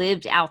he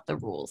lived out the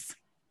rules.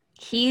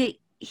 He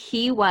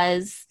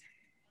was,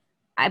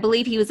 I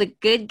believe he was a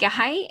good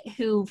guy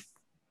who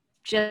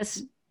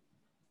just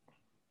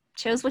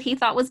chose what he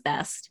thought was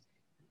best.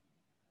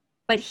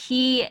 But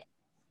he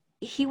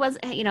was,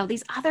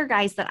 these other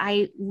guys that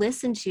I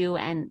listened to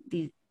and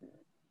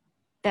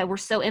that were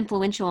so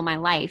influential in my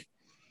life,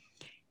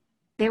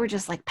 they were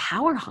just like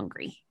power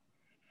hungry.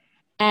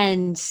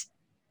 And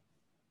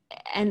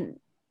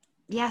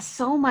yeah,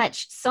 so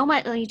much,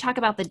 when you talk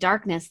about the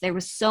darkness, there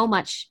was so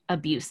much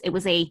abuse. It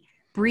was a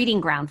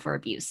breeding ground for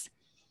abuse.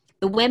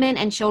 The women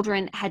and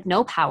children had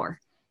no power.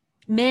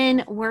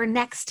 Men were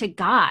next to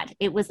God.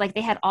 It was like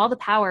they had all the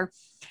power.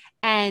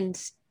 And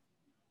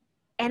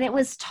it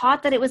was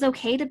taught that it was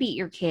okay to beat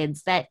your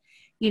kids, that,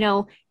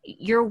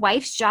 your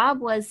wife's job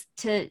was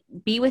to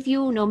be with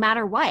you no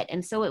matter what.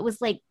 And so it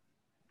was like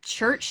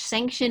church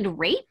sanctioned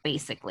rape,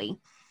 basically.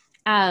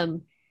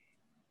 And,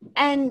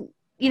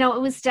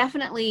 it was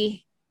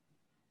definitely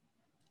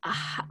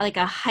like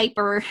a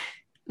hyper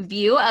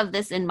view of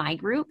this in my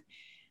group.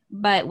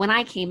 But when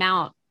I came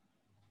out,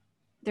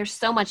 there's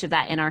so much of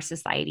that in our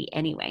society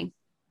anyway.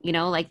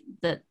 Like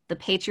the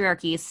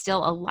patriarchy is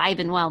still alive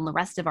and well in the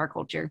rest of our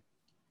culture.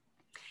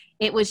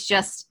 It was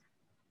just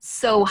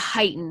so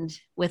heightened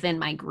within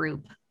my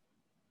group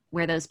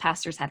where those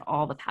pastors had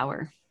all the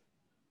power.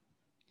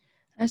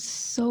 That's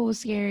so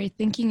scary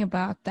thinking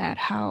about that,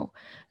 how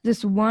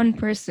this one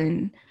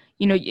person,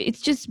 it's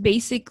just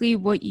basically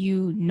what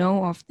you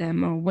know of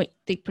them or what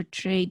they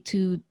portray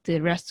to the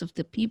rest of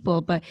the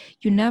people, but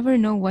you never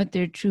know what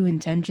their true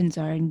intentions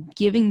are. And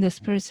giving this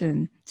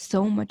person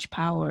so much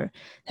power,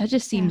 that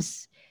just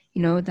seems,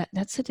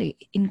 that's such an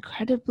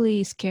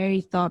incredibly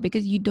scary thought,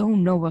 because you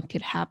don't know what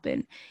could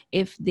happen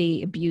if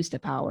they abuse the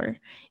power.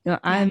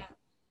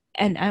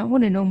 And I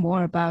want to know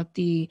more about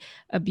the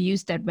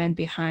abuse that went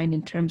behind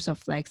in terms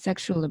of like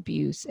sexual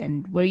abuse.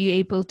 And were you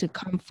able to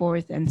come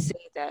forth and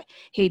say that,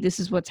 hey, this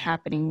is what's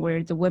happening?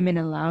 Were the women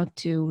allowed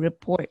to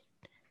report?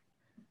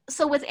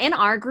 So within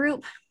our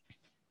group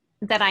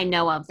that I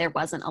know of, there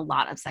wasn't a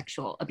lot of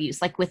sexual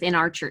abuse, like within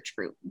our church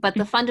group. But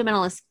the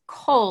fundamentalist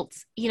cult,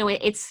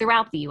 it's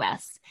throughout the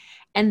U.S.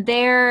 And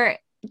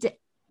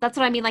that's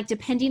what I mean. Like,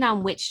 depending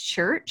on which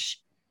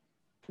church,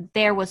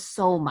 there was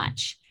so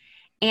much.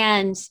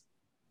 And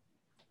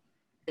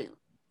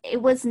it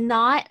was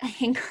not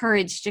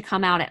encouraged to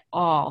come out at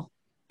all,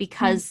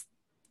 because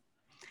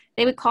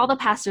they would call the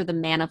pastor the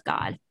man of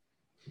God.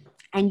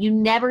 And you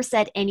never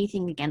said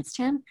anything against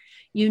him.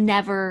 You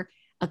never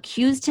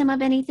accused him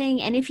of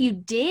anything. And if you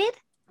did,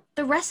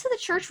 the rest of the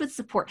church would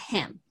support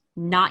him,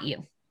 not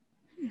you.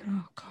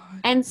 Oh,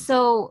 God. And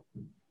so,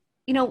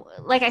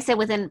 like I said,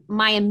 within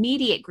my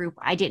immediate group,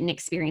 I didn't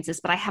experience this,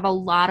 but I have a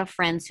lot of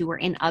friends who were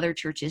in other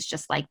churches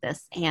just like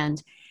this.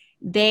 And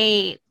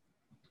they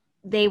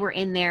were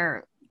in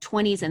their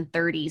 20s and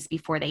 30s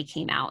before they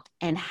came out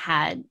and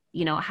had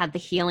the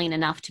healing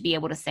enough to be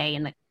able to say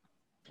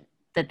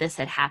that this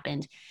had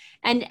happened.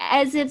 And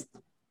as if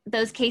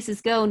those cases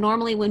go,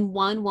 normally when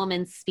one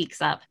woman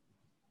speaks up,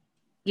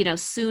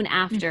 soon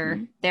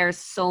after, there's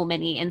so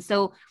many. And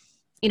so,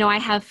 I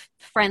have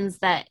friends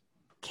that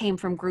came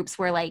from groups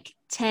where like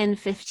 10,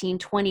 15,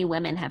 20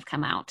 women have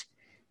come out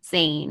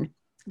saying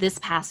this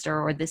pastor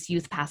or this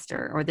youth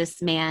pastor or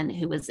this man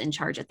who was in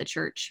charge at the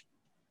church.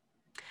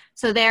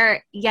 So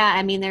there's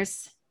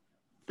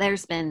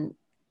been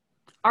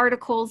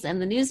articles in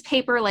the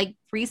newspaper, like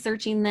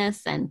researching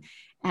this, and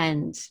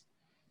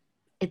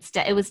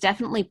it was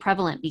definitely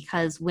prevalent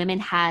because women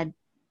had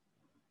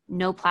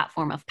no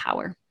platform of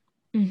power,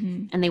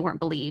 and they weren't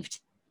believed.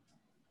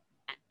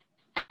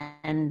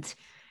 And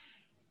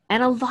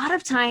a lot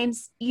of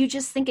times you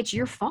just think it's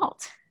your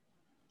fault.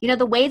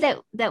 The way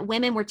that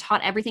women were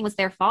taught everything was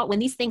their fault. When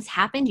these things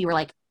happened, you were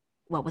like,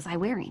 what was I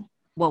wearing?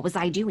 What was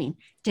I doing?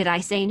 Did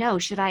I say no?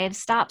 Should I have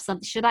stopped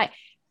something?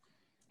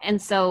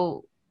 And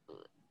so,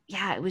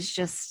 yeah, it was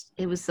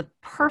the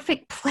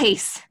perfect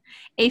place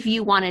if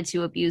you wanted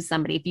to abuse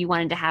somebody, if you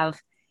wanted to have,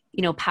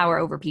 power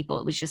over people.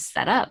 It was just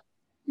set up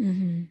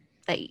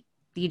that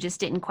you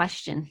just didn't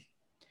question.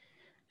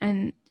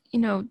 And,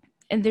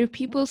 and there are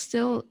people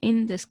still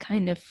in this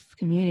kind of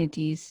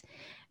communities.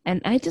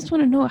 And I just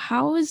want to know,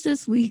 how is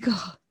this legal?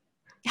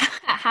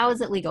 How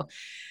is it legal?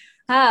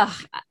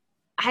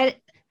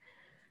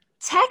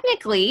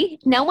 Technically,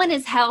 no one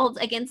is held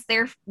against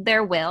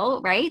their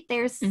will, right?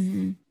 There's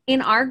in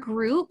our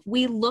group,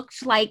 we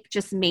looked like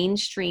just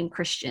mainstream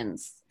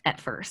Christians at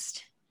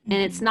first.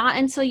 And it's not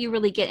until you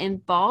really get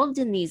involved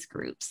in these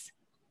groups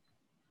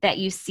that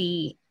you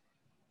see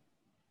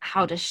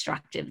how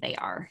destructive they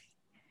are.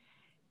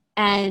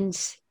 And,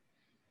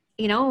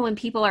 when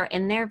people are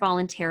in there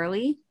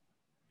voluntarily,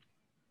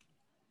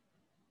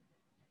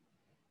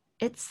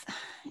 it's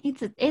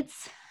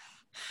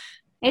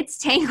it's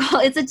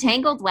tangled. It's a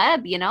tangled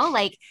web, you know,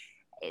 like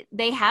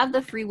they have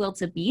the free will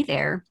to be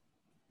there.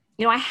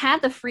 You know, I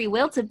had the free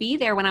will to be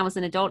there when I was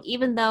an adult,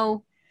 even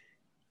though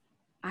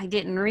I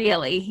didn't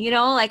really, you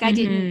know, like I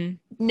didn't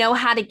know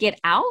how to get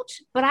out,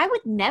 but I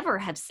would never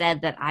have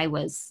said that I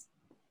was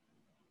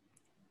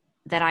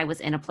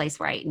in a place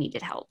where I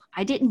needed help.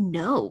 I didn't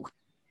know.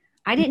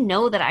 I didn't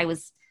know that I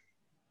was,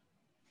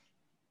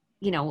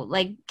 you know,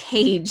 like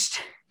caged.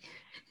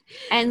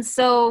 And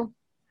so,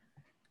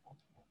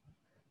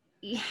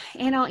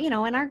 and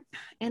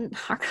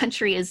our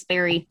country is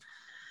very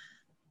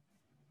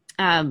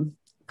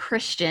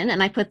Christian,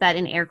 and I put that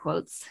in air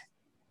quotes.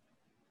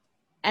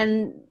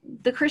 And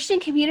the Christian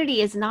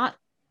community is not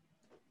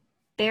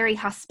very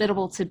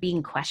hospitable to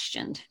being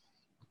questioned.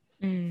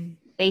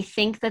 They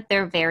think that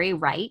they're very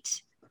right.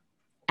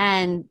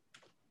 And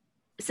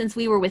since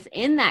we were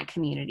within that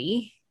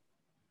community,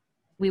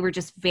 we were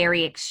just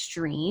very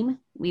extreme.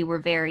 We were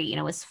very, you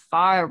know, as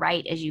far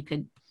right as you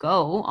could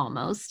go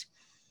almost.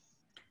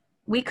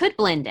 We could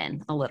blend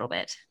in a little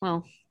bit.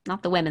 Well,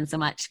 not the women so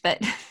much,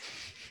 but,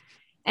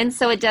 and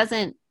so it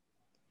doesn't,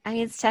 I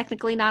mean, it's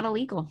technically not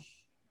illegal.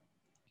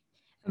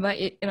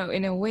 But, you know,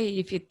 in a way,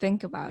 if you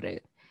think about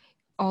it,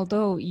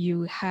 although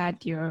you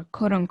had your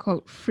quote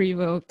unquote free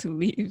will to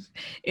leave,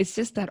 it's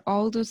just that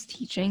all those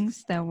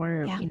teachings that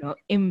were, you know,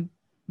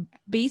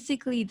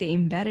 basically they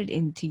embedded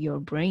into your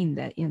brain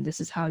that, you know, this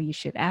is how you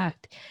should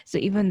act. So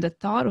even the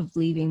thought of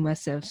leaving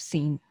must have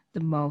seemed the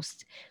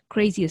most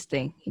craziest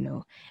thing, you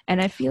know.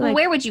 And I feel like,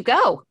 where would you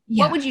go?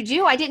 Yeah. What would you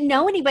do? I didn't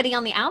know anybody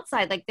on the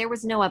outside. Like there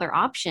was no other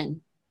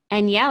option.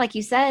 And yeah, like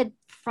you said,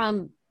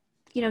 from,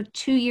 you know,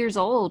 2 years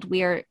old,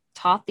 we are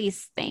taught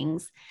these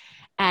things.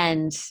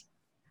 And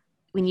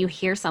when you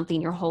hear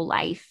something your whole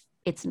life,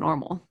 it's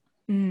normal.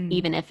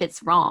 Even if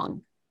it's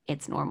wrong,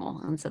 it's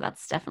normal. And so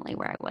that's definitely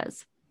where I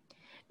was.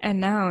 And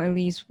now at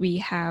least we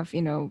have,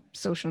 you know,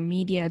 social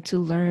media to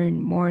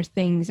learn more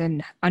things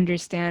and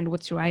understand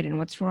what's right and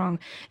what's wrong.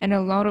 And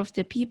a lot of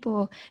the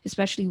people,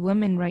 especially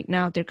women right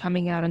now, they're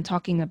coming out and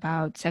talking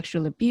about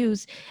sexual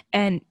abuse,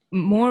 and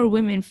more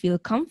women feel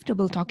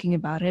comfortable talking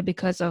about it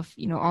because of,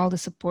 you know, all the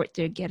support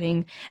they're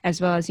getting,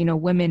 as well as, you know,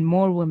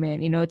 more women,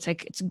 you know, it's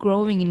like it's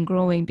growing and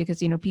growing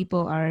because, you know,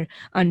 people are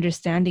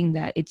understanding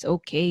that it's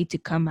okay to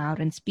come out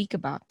and speak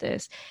about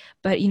this.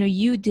 But, you know,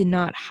 you did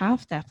not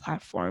have that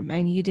platform,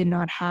 and you did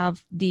not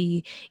have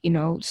the, you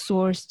know,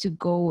 source to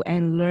go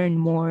and learn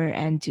more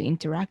and to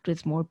interact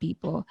with more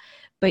people.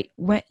 But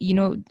when, you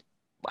know,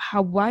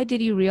 why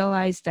did you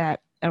realize that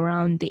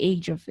around the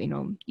age of, you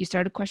know, you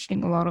started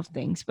questioning a lot of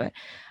things, but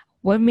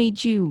what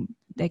made you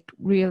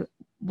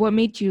what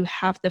made you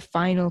have the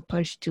final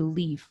push to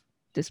leave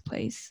this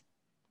place?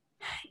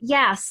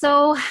 Yeah.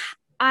 So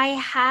I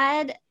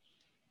had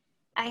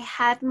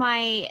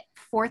my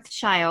fourth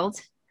child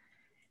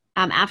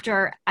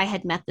after I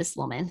had met this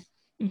woman,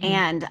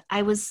 and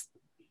I was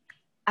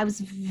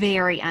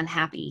very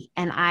unhappy,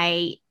 and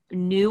I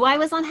knew I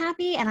was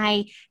unhappy, and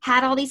I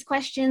had all these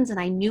questions,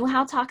 and I knew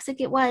how toxic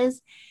it was.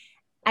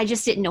 I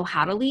just didn't know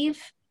how to leave.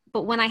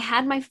 But when I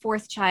had my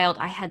fourth child,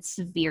 I had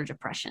severe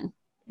depression.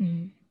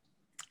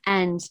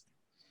 And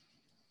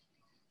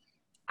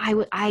I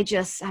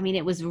mean,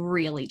 it was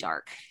really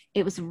dark.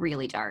 It was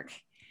really dark.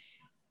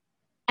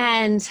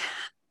 And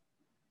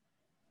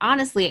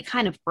honestly, it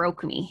kind of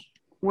broke me,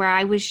 where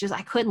I was just,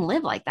 I couldn't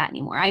live like that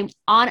anymore.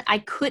 I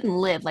couldn't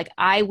live. Like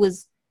I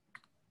was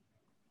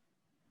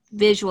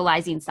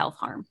visualizing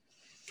self-harm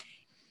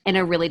in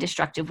a really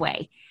destructive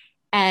way.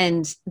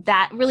 And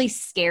that really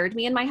scared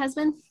me and my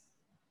husband.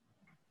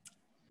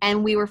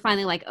 And we were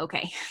finally like,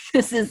 okay,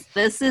 this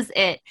is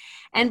it.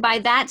 And by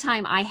that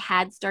time, I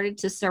had started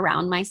to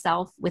surround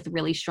myself with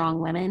really strong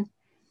women,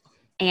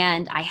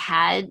 and I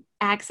had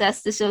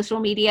access to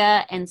social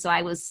media. And so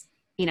I was,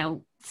 you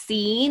know,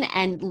 seeing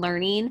and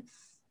learning.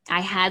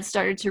 I had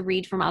started to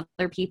read from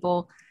other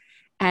people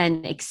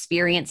and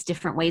experience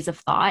different ways of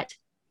thought.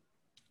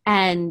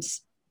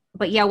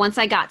 But yeah, once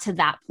I got to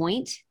that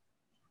point,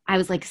 I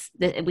was like,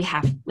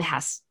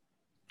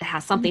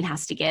 something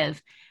has to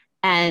give.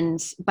 And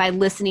by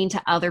listening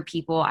to other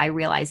people, I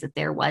realized that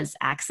there was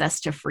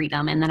access to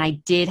freedom, and that I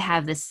did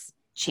have this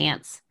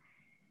chance.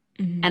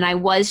 And I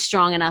was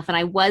strong enough, and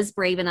I was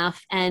brave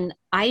enough. And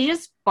I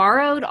just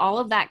borrowed all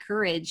of that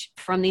courage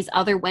from these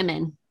other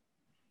women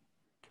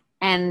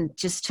and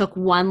just took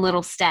one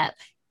little step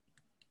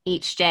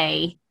each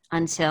day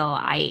until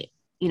I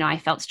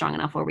felt strong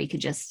enough where we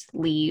could just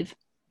leave.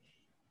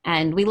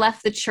 And we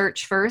left the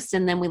church first,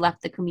 and then we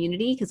left the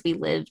community because we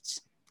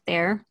lived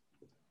there.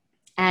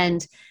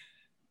 And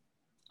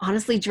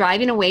honestly,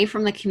 driving away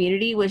from the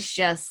community was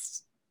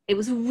it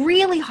was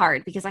really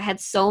hard because I had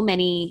so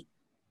many,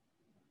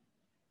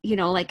 you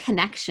know, like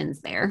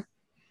connections there,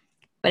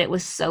 but it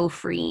was so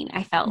freeing.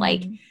 I felt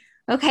like,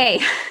 okay,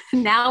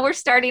 now we're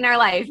starting our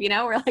life, you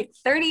know, we're like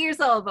 30 years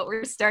old, but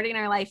we're starting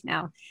our life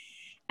now.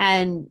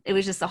 And it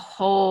was just a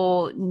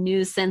whole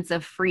new sense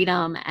of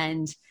freedom.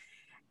 And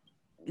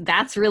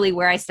that's really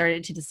where I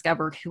started to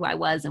discover who I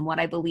was and what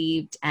I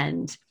believed.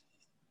 And,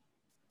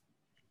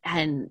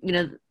 you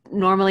know,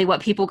 normally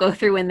what people go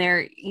through in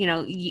their,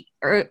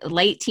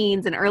 late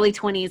teens and early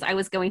 20s. I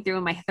was going through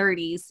in my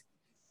 30s.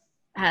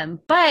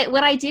 But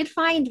what I did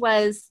find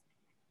was,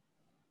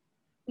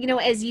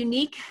 as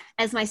unique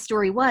as my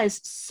story was,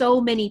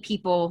 so many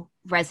people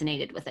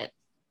resonated with it,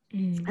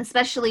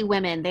 especially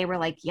women. They were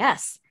like,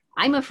 yes,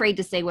 I'm afraid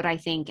to say what I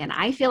think. And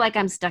I feel like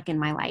I'm stuck in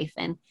my life.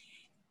 And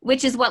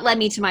which is what led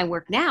me to my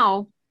work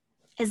now,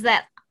 is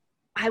that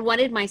I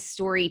wanted my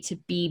story to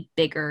be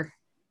bigger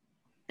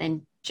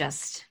than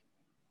just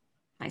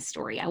my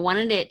story. I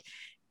wanted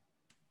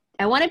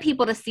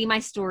people to see my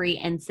story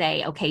and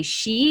say, okay,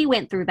 she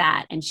went through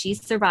that and she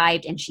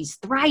survived and she's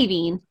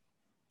thriving.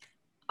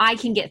 I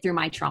can get through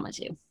my trauma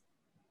too.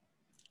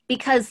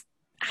 Because,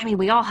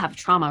 we all have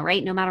trauma,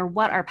 right? No matter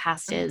what our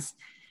past is,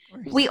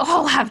 we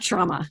all have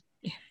trauma.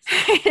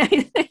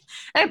 Yes.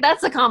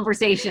 That's a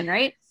conversation,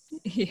 right?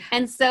 Yeah.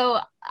 And so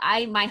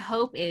my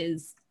hope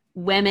is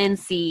women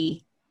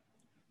see,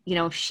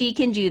 if she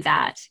can do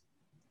that,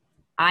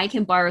 I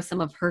can borrow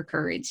some of her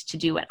courage to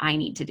do what I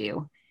need to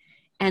do.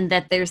 And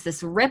that there's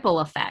this ripple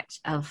effect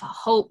of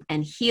hope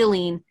and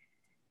healing.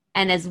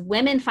 And as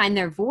women find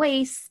their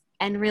voice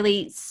and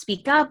really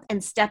speak up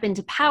and step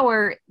into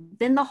power,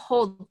 then the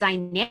whole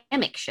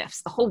dynamic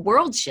shifts, the whole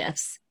world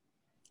shifts,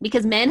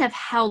 because men have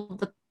held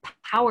the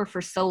power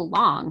for so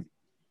long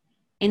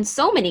in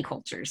so many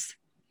cultures.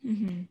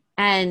 Mm-hmm.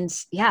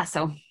 And yeah,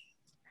 so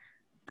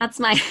that's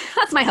my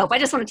hope. I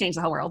just want to change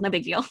the whole world. No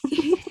big deal.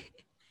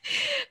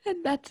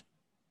 And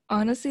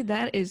honestly,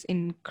 that is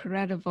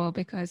incredible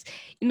because,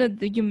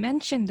 you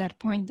mentioned that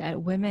point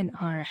that women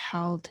are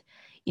held,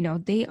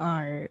 they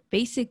are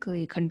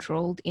basically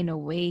controlled in a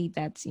way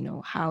that's,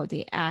 how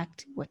they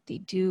act, what they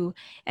do.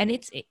 And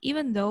it's,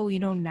 even though,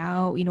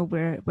 now,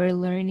 we're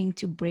learning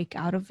to break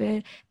out of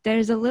it,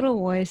 there's a little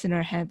voice in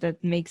our head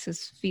that makes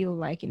us feel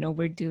like,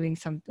 we're doing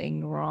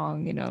something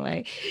wrong,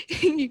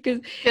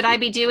 because should I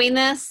be doing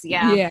this?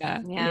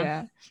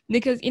 Yeah.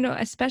 Because,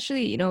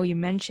 especially, you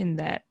mentioned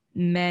that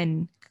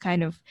men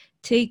kind of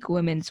take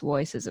women's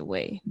voices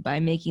away by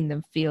making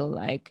them feel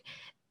like,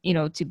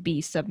 to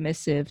be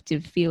submissive, to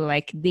feel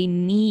like they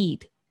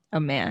need a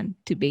man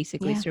to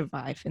basically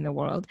survive in the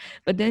world.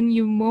 But then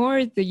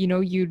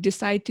you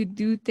decide to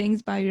do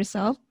things by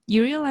yourself,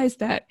 you realize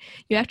that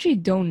you actually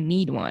don't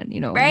need one,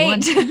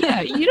 right?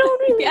 You don't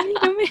really need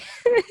a man.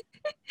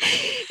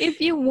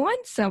 If you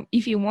want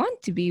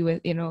to be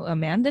with, a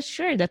man,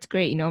 that's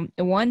great.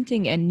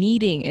 Wanting and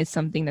needing is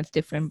something that's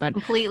different, but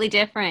completely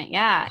different.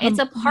 Yeah. It's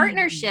a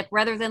partnership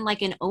rather than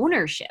like an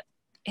ownership.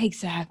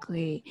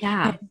 Exactly.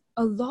 Yeah. And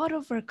a lot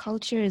of our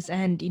cultures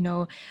and,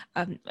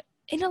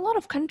 in a lot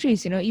of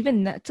countries,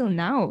 even till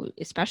now,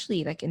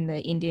 especially like in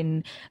the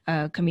Indian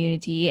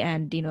community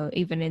and,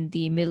 even in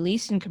the Middle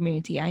Eastern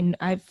community,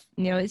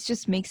 it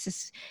just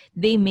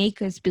they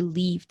make us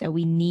believe that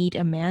we need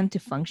a man to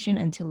function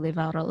and to live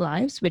out our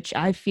lives, which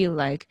I feel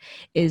like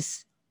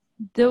is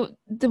the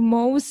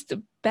most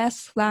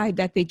best lie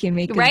that they can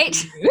make.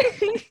 Right.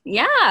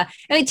 Yeah.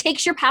 And it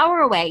takes your power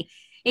away.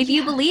 If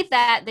you believe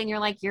that, then you're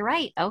like, you're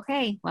right.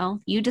 Okay,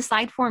 well, you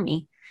decide for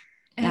me.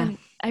 And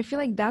I feel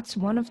like that's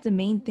one of the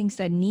main things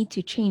that need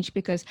to change,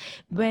 because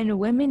when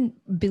women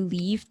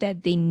believe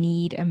that they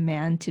need a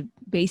man to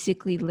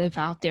basically live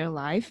out their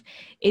life,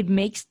 it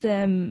makes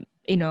them,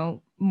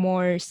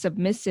 more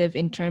submissive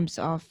in terms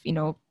of,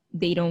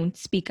 they don't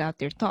speak out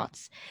their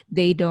thoughts.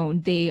 They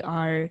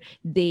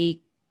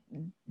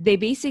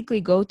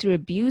basically go through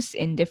abuse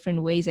in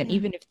different ways. And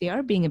even if they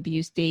are being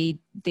abused, they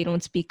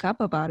don't speak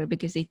up about it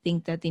because they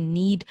think that they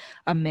need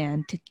a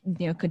man to,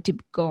 to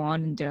go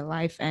on in their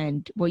life.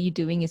 And what you're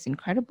doing is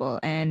incredible.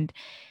 And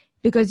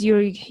because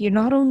you're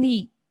not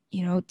only,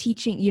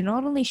 teaching, you're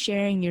not only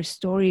sharing your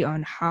story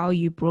on how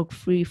you broke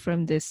free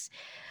from this,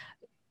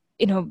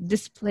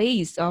 this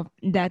place of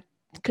that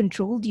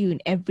controlled you in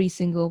every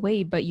single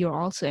way, but you're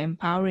also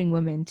empowering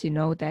women to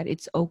know that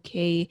it's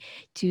okay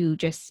to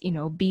just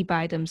be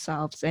by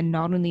themselves, and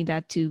not only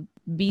that, to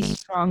be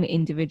strong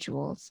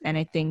individuals. And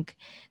I think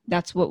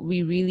that's what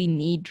we really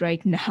need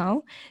right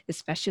now,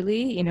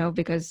 especially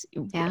because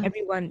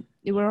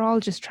we're all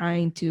just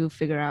trying to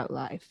figure out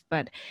life.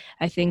 But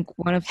I think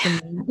one of the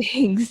main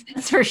things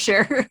that's for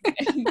sure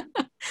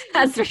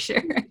that's for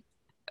sure,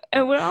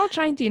 and we're all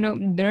trying to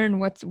learn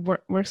what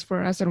works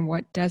for us and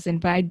what doesn't.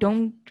 But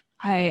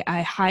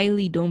I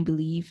highly don't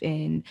believe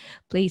in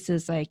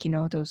places like,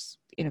 those,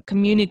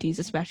 communities,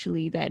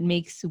 especially, that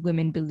makes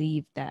women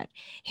believe that,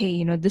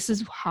 hey, this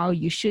is how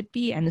you should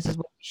be and this is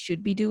what you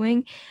should be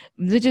doing,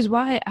 which is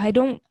why I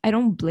don't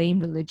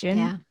blame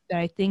religion. But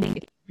I think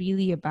it's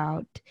really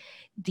about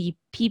the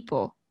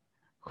people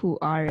who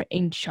are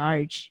in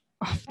charge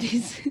of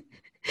this.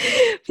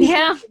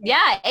 Yeah.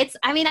 I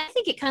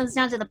think it comes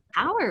down to the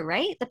power,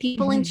 right? The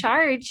people in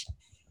charge.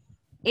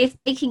 If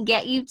they can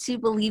get you to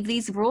believe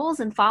these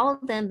rules and follow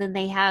them, then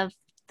they have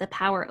the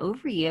power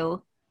over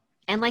you.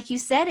 And like you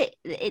said,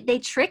 they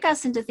trick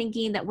us into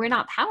thinking that we're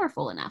not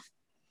powerful enough.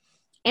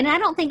 And I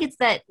don't think it's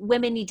that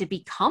women need to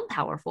become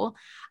powerful.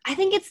 I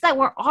think it's that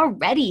we're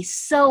already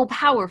so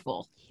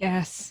powerful.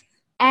 Yes.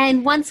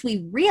 And once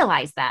we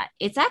realize that,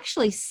 it's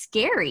actually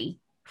scary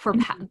for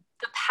the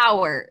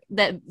power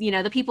that,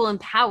 the people in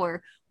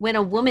power, when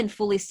a woman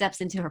fully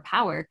steps into her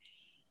power,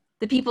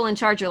 the people in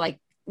charge are like,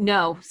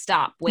 no,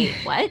 stop, wait,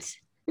 what?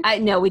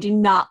 No, we do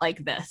not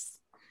like this.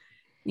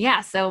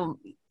 Yeah. So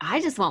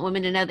I just want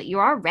women to know that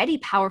you're already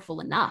powerful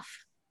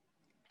enough.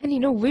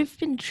 And, we've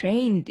been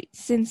trained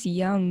since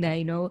young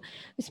that,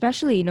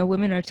 especially,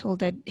 women are told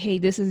that, hey,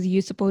 this is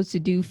you supposed to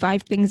do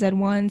 5 things at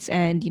once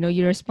and,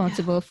 you're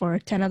responsible for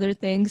 10 other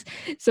things.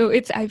 So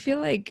I feel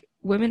like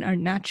women are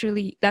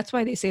naturally, that's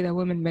why they say that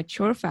women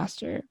mature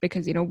faster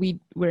because,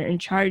 we're in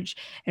charge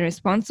and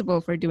responsible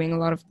for doing a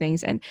lot of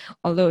things. And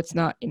although it's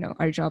not,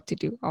 our job to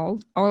do all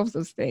of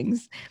those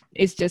things,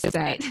 it's just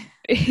that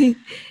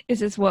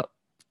it's just what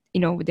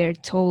they're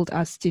told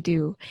us to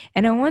do.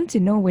 And I want to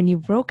know, when you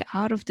broke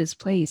out of this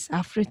place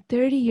after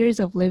 30 years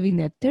of living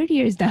there, 30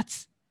 years,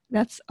 that's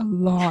a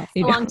lot.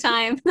 A long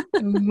time. A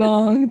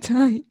long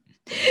time.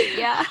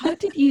 Yeah. How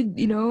did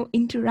you,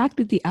 interact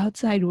with the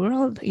outside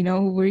world?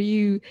 Were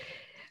you,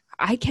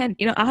 I can't,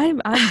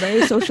 I'm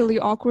very socially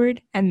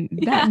awkward, and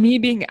that me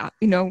being, I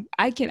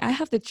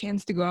have the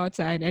chance to go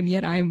outside and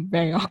yet I'm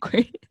very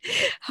awkward.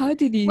 How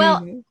did you?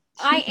 Well,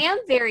 I am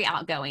very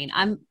outgoing.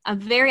 I'm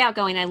very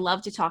outgoing. I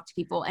love to talk to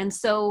people. And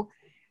so,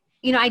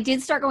 I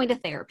did start going to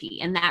therapy,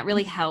 and that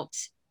really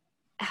helped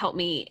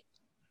me.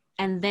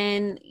 And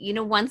then,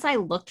 once I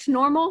looked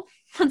normal,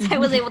 once I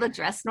was able to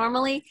dress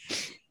normally,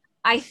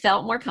 I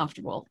felt more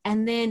comfortable.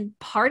 And then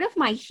part of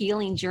my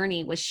healing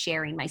journey was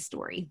sharing my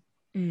story.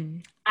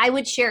 I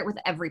would share it with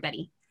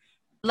everybody.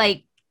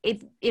 Like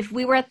if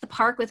we were at the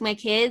park with my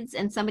kids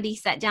and somebody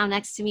sat down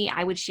next to me,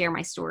 I would share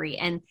my story.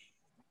 And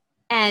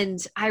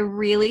I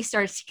really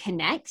started to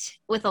connect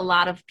with a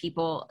lot of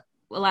people,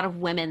 a lot of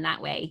women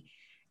that way.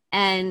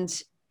 And,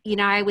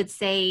 I would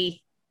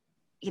say,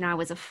 I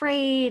was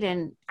afraid,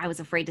 and I was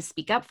afraid to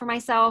speak up for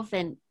myself.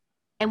 And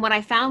what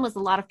I found was a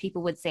lot of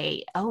people would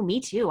say, oh,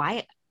 me too.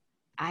 I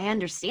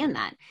understand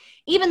that.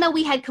 Even though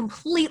we had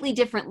completely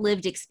different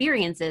lived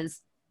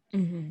experiences,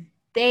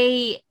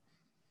 they,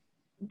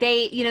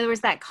 there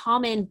was that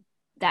common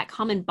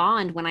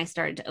bond when I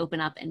started to open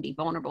up and be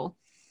vulnerable.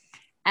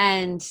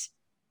 And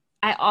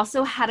I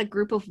also had a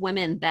group of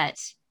women that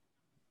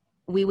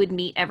we would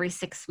meet every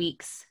 6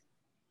 weeks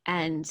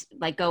and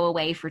like go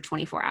away for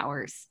 24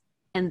 hours.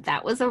 And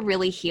that was a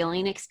really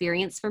healing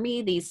experience for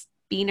me,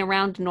 being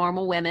around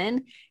normal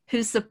women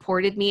who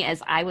supported me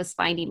as I was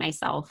finding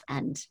myself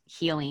and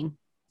healing.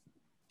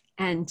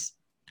 And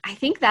I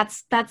think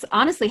that's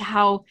honestly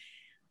how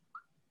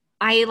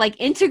I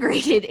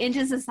integrated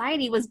into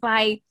society, was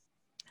by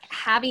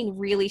having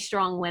really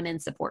strong women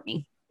support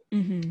me,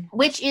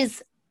 which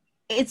is,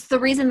 it's the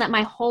reason that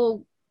my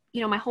whole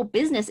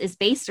business is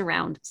based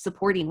around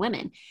supporting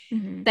women,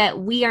 that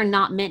we are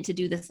not meant to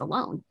do this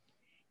alone.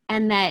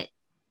 And that,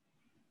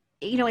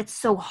 it's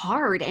so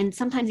hard and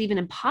sometimes even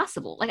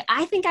impossible. Like,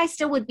 I think I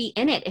still would be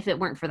in it if it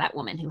weren't for that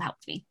woman who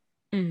helped me.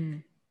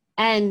 And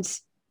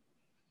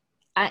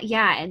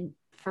and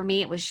for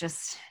me, it was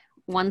just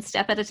one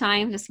step at a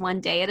time, just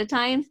one day at a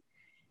time,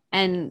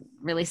 and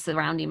really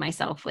surrounding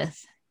myself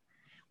with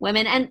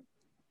women. And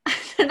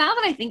now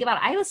that I think about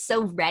it, I was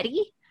so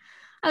ready.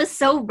 I was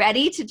so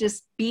ready to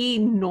just be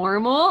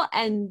normal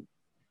and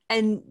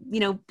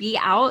be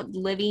out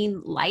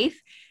living life,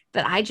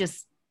 that I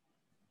just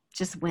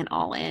went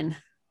all in.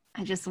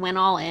 I just went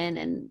all in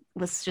and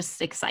was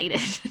just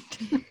excited.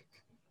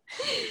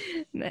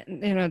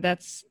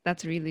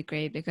 That's really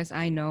great, because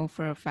I know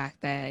for a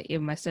fact that it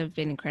must have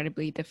been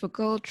incredibly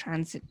difficult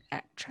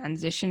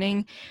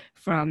transitioning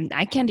from,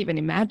 I can't even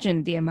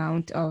imagine the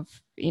amount of,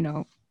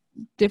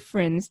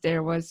 difference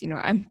there was.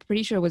 I'm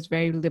pretty sure it was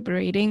very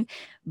liberating,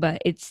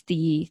 but it's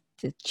the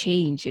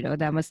change,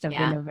 that must have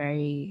been a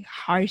very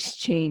harsh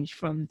change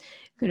from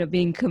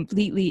being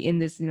completely in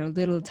this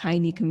little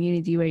tiny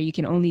community where you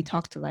can only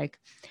talk to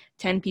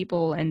 10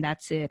 people and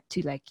that's it,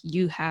 to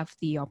you have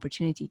the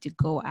opportunity to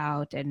go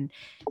out and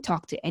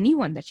talk to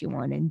anyone that you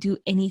want and do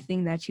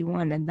anything that you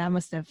want. And that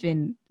must have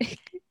been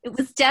it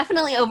was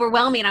definitely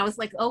overwhelming. I was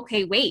like,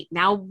 okay, wait,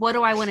 now what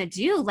do I want to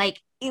do?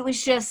 It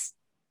was just,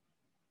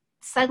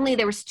 suddenly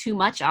there was too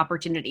much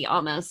opportunity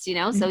almost,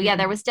 So yeah,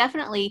 there was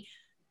definitely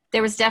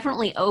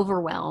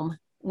overwhelm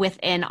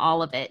within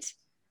all of it.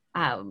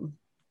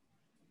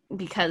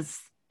 Because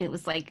it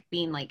was like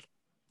being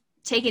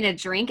taking a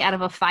drink out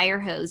of a fire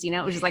hose, it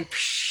was just like,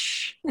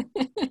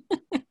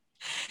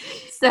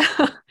 so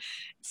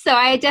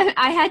I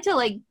had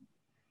to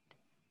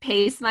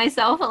pace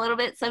myself a little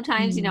bit.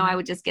 Sometimes, I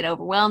would just get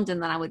overwhelmed,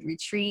 and then I would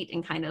retreat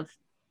and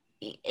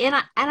and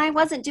I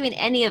wasn't doing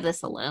any of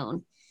this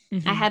alone.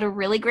 I had a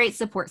really great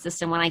support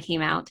system when I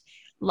came out,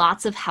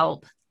 lots of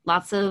help,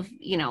 lots of,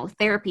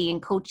 therapy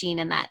and coaching,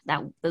 and that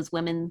those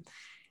women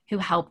who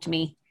helped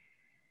me.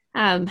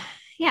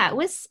 It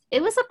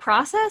was a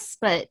process,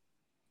 but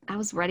I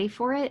was ready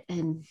for it.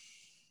 And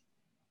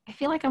I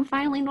feel like I'm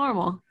finally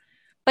normal,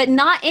 but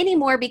not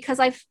anymore, because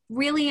I've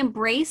really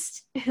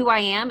embraced who I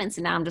am. And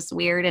so now I'm just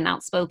weird and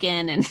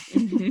outspoken, and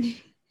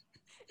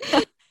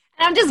and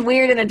I'm just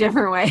weird in a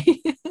different way.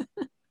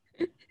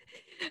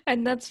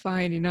 And that's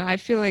fine. I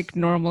feel like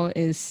normal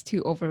is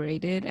too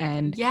overrated,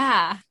 and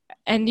Yeah.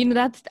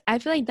 that's, I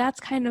feel like that's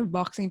kind of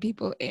boxing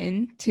people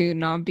in to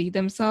not be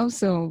themselves.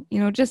 So,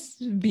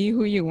 just be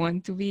who you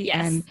want to be.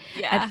 Yes. And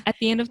Yeah. at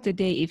the end of the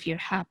day, if you're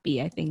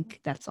happy, I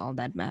think that's all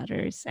that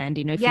matters. And,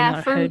 if you're Yeah.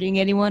 not hurting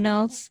anyone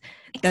else,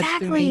 that's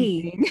the main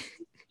Exactly. thing.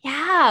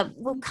 Yeah.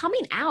 Well,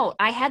 coming out,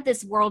 I had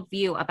this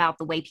worldview about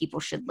the way people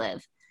should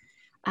live.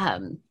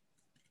 Um,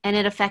 and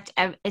it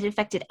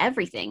affected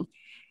everything.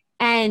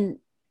 And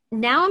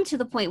now I'm to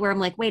the point where I'm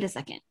like, wait a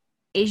second,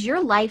 is your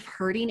life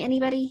hurting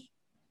anybody?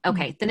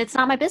 Okay, then it's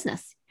not my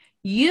business.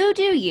 You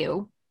do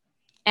you,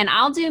 and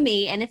I'll do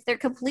me. And if they're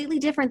completely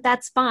different,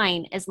 that's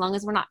fine, as long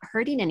as we're not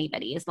hurting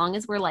anybody, as long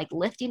as we're like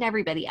lifting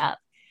everybody up.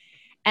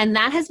 And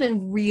that has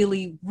been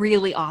really,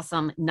 really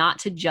awesome, not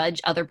to judge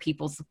other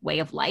people's way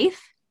of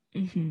life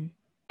Mm-hmm.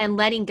 and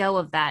letting go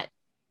of that,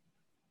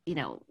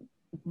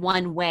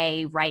 one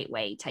way, right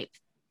way type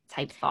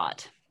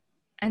thought.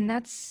 And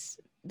that's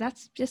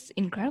just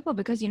incredible,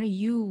 because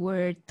you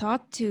were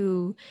taught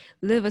to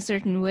live a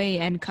certain way,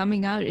 and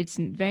coming out, it's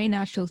very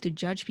natural to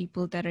judge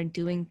people that are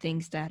doing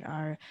things that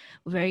are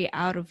very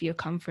out of your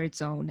comfort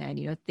zone,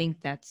 and think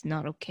that's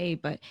not okay.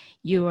 But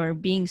you are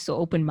being so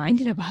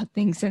open-minded about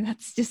things, and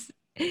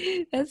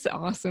that's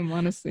awesome,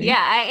 honestly. Yeah,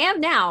 I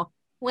am now.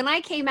 When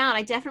I came out,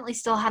 I definitely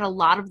still had a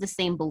lot of the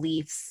same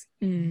beliefs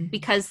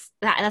because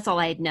that's all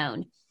I had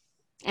known.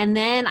 And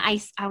then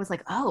I was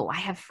like, oh, I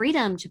have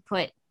freedom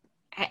to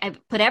I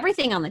put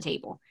everything on the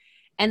table.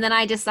 And then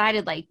I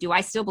decided, like, do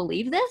I still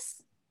believe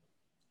this?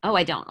 Oh,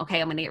 I don't. Okay,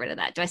 I'm going to get rid of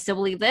that. Do I still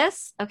believe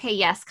this? Okay,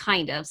 yes,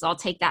 kind of. So I'll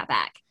take that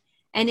back.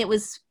 And it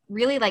was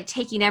really like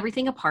taking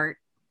everything apart,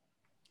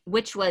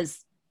 which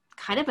was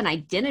kind of an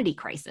identity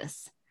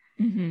crisis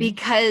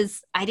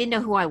because I didn't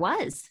know who I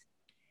was.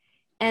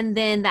 And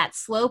then that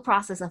slow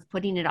process of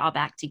putting it all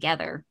back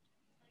together,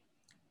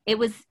 it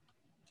was,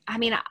 I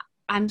mean,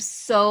 I'm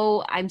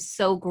so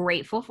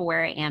grateful for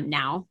where I am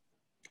now.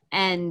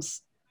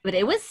 But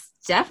it was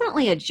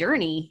definitely a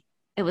journey.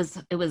 It was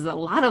a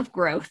lot of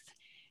growth,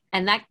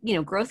 and that,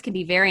 growth can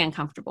be very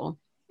uncomfortable.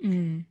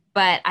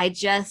 But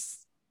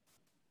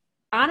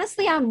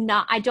honestly,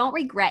 I don't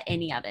regret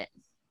any of it.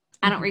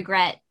 I don't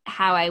regret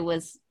how I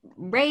was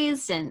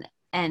raised and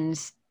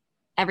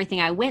everything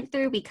I went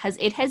through, because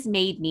it has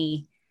made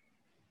me,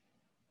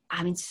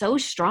 so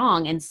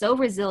strong and so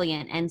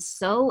resilient and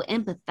so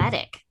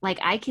empathetic. Like,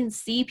 I can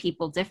see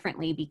people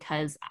differently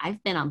because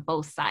I've been on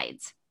both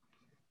sides.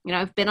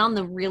 I've been on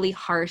the really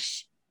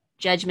harsh,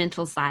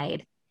 judgmental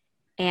side.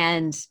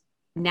 And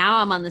now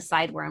I'm on the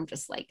side where I'm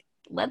just like,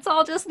 let's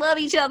all just love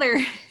each other,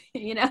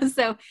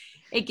 So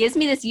it gives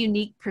me this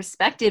unique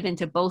perspective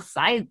into both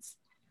sides.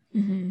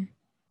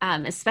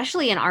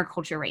 Especially in our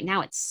culture right now,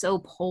 it's so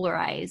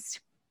polarized.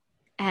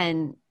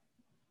 And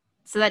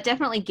so that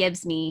definitely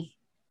gives me,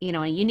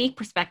 a unique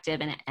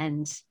perspective.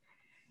 And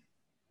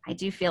I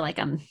do feel like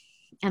I'm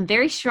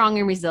very strong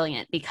and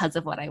resilient because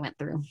of what I went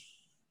through.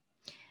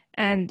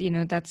 And,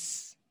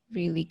 that's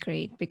really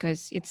great,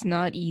 because it's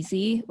not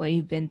easy what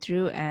you've been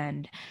through.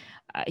 And,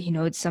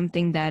 it's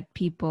something that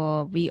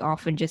we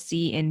often just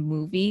see in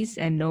movies,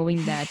 and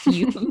knowing that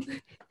you...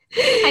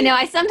 I know.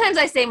 Sometimes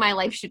I say my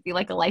life should be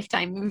like a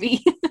Lifetime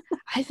movie.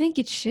 I think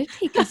it should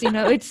be, because,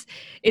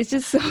 it's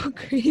just so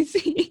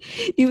crazy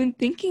even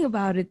thinking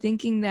about it,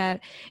 thinking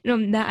that,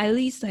 that at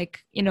least,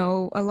 like, a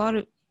lot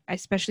of,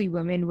 especially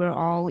women, we're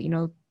all,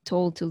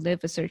 told to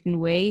live a certain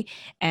way,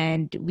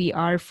 and we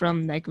are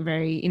from, like,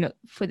 very,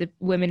 for the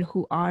women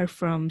who are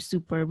from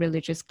super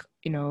religious,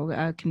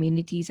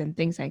 communities and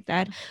things like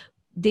that,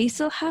 they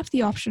still have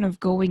the option of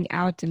going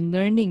out and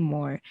learning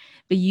more,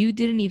 but you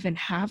didn't even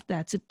have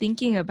that. So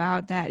thinking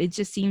about that, it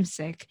just seems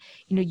like,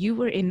 you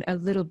were in a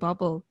little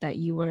bubble, that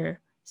you were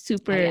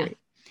super,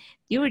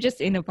 you were just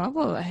in a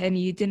bubble, and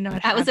you did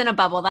not I was in a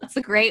bubble. That's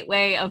a great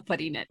way of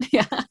putting it.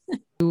 Yeah.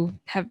 You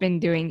have been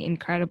doing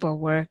incredible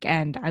work,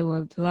 and I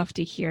would love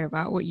to hear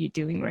about what you're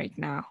doing right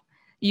now.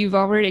 You've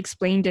already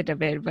explained it a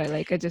bit, but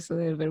like just a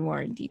little bit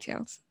more in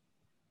details.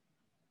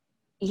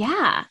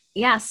 Yeah.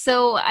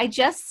 So I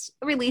just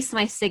released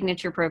my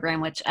signature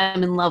program, which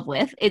I'm in love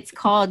with. It's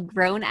called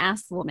Grown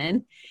Ass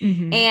Woman.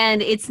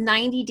 And it's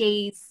 90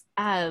 days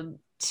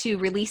to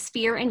release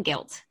fear and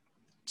guilt,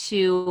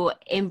 to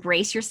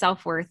embrace your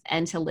self-worth,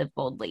 and to live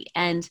boldly.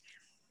 And,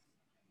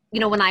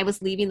 when I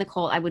was leaving the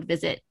cult, I would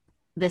visit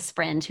this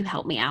friend who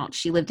helped me out.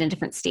 She lived in a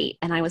different state.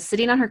 And I was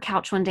sitting on her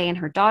couch one day, and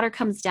her daughter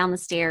comes down the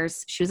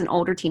stairs. She was an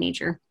older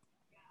teenager.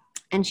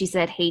 And she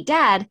said, "Hey,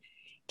 Dad,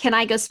 can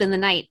I go spend the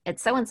night at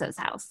so-and-so's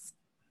house?"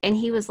 And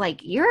he was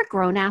like, "You're a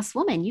grown-ass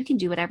woman. You can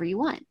do whatever you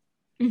want."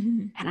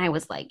 And I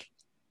was like,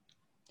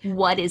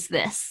 what is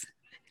this?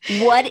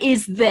 What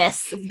is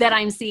this that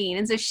I'm seeing?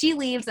 And so she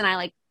leaves, and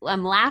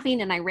I'm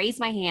laughing, and I raise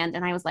my hand,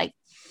 and I was like,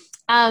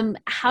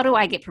 how do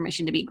I get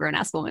permission to be a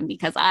grown-ass woman?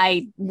 Because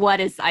I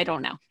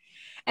don't know.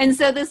 And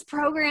so this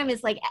program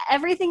is like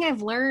everything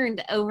I've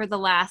learned over the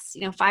last,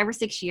 5 or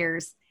 6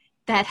 years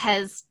that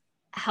has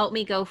helped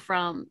me go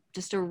from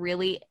just a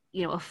really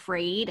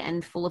afraid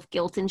and full of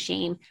guilt and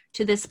shame,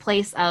 to this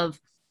place of,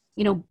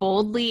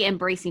 boldly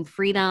embracing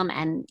freedom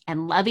and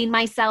loving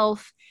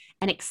myself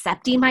and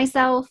accepting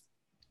myself.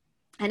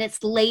 And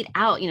it's laid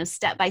out,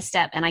 step by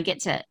step. And I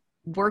get to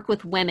work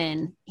with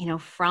women,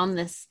 from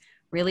this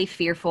really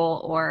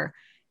fearful or,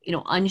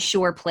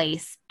 unsure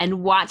place,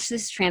 and watch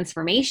this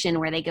transformation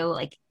where they go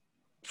like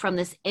from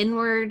this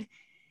inward,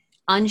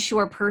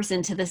 unsure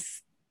person to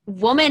this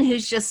woman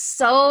who's just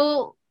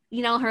so,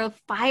 her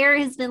fire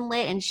has been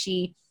lit and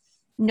she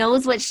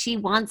knows what she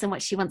wants and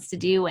what she wants to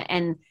do.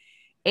 And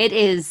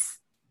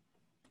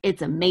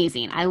it's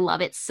amazing. I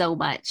love it so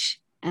much.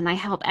 And I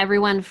help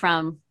everyone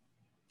from,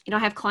 I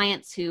have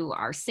clients who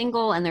are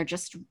single and they're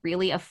just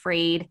really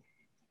afraid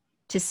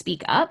to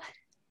speak up.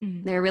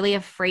 Mm-hmm. They're really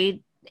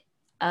afraid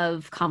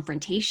of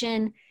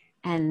confrontation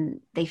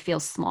and they feel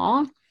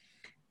small.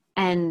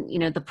 And,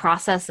 the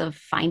process of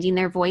finding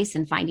their voice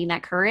and finding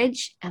that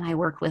courage. And I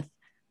work with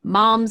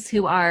moms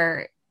who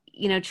are,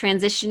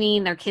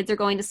 transitioning, their kids are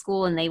going to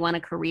school and they want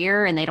a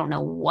career and they don't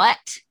know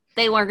what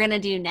they were going to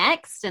do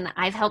next. And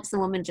I've helped some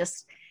women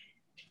just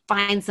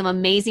find some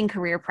amazing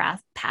career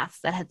paths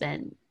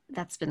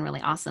that's been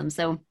really awesome.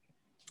 So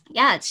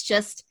yeah,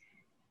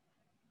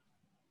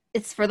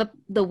 it's for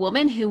the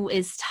woman who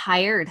is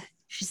tired.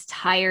 She's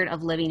tired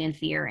of living in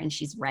fear and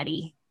she's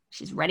ready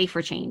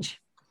for change.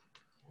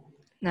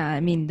 No,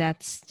 I mean,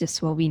 that's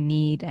just what we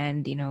need.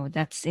 And,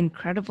 that's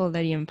incredible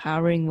that you're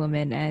empowering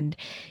women. And,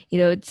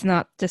 it's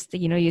not just,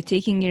 you're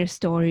taking your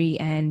story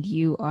and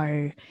you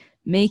are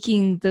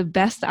making the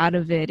best out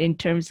of it in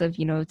terms of,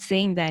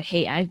 saying that,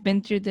 hey, I've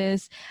been through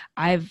this.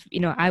 I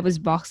was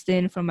boxed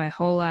in for my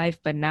whole life,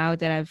 but now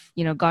that I've,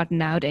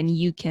 gotten out, and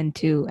you can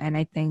too. And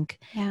I think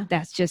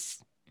that's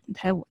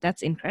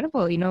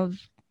incredible,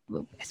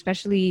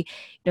 especially,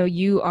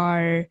 you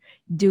are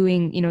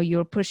doing,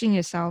 you're pushing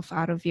yourself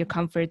out of your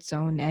comfort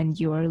zone and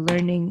you're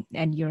learning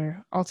and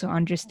you're also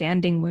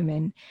understanding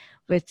women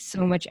with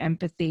so much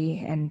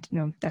empathy. And,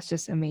 that's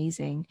just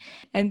amazing.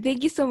 And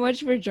thank you so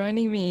much for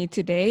joining me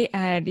today.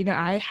 And,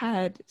 I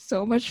had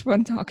so much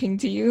fun talking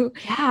to you.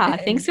 Yeah.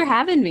 Thanks for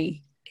having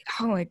me.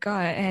 Oh my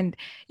God. And,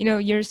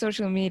 your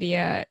social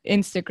media,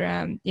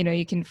 Instagram,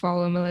 you can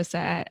follow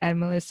Melissa at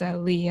Melissa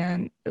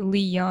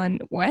Leon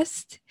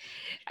West,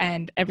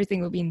 and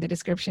everything will be in the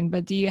description.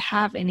 But do you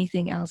have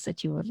anything else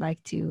that you would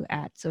like to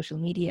add, social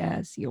media,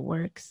 as your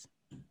works?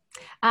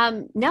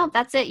 No,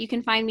 that's it. You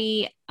can find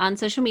me on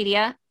social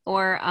media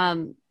or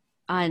on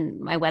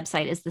my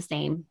website is the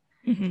same.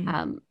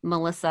 Mm-hmm.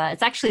 Melissa,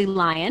 it's actually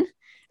Lion.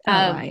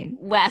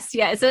 West.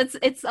 Yeah. So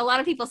it's a lot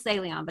of people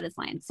say Leon, but it's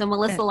Lion. So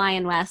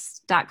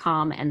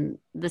melissalionwest.com and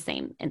the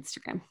same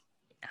Instagram.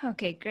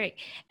 Okay, great.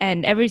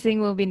 And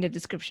everything will be in the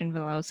description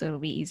below, so it'll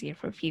be easier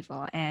for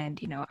people. And,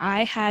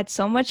 I had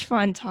so much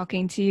fun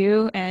talking to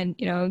you and,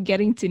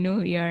 getting to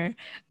know your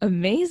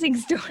amazing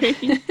story.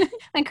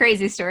 A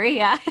crazy story.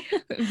 Yeah.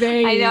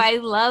 I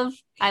know.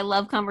 I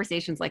love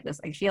conversations like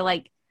this. I feel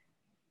like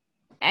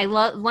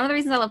one of the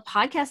reasons I love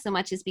podcasts so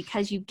much is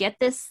because you get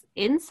this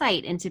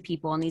insight into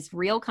people and these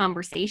real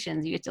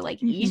conversations. You get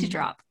to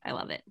eavesdrop. I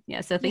love it.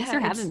 Yeah. So thanks for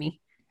having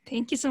me.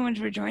 Thank you so much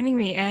for joining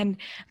me. And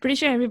pretty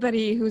sure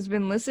everybody who's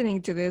been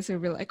listening to this will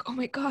be like, oh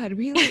my God,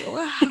 really?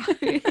 Wow.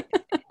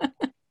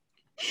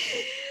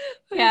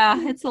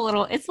 Yeah. It's a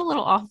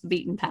little off the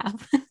beaten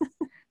path.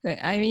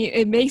 I mean,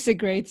 it makes a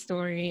great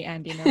story,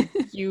 and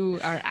you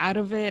are out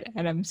of it,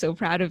 and I'm so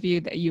proud of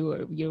you that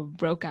you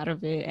broke out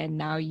of it, and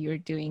now you're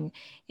doing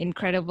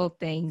incredible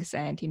things.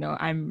 And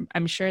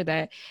I'm sure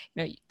that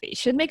they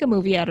should make a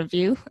movie out of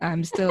you.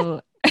 I'm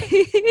still.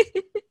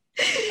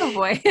 Oh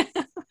boy.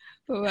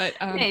 But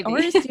or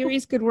a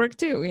series could work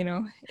too,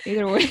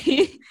 either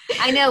way.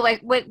 I know,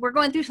 like we're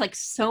going through like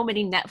so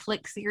many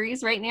Netflix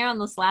series right now in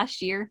this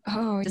last year.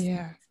 Oh,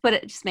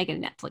 Just make it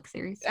a Netflix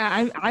series.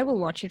 I will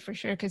watch it for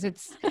sure, because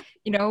it's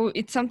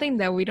it's something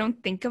that we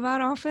don't think about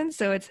often.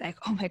 So it's like,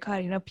 oh my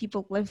God,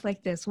 people live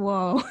like this.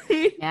 Whoa.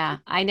 Yeah,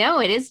 I know.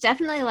 It is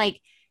definitely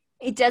like,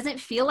 it doesn't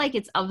feel like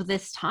it's of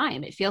this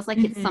time. It feels like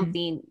it's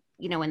something,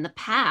 in the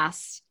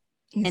past.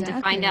 Exactly. And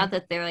to find out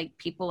that they're like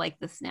people like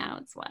this now,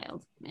 it's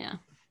wild. Yeah.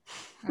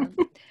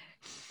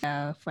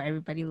 For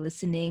everybody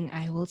listening,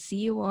 I will see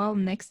you all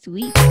next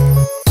week.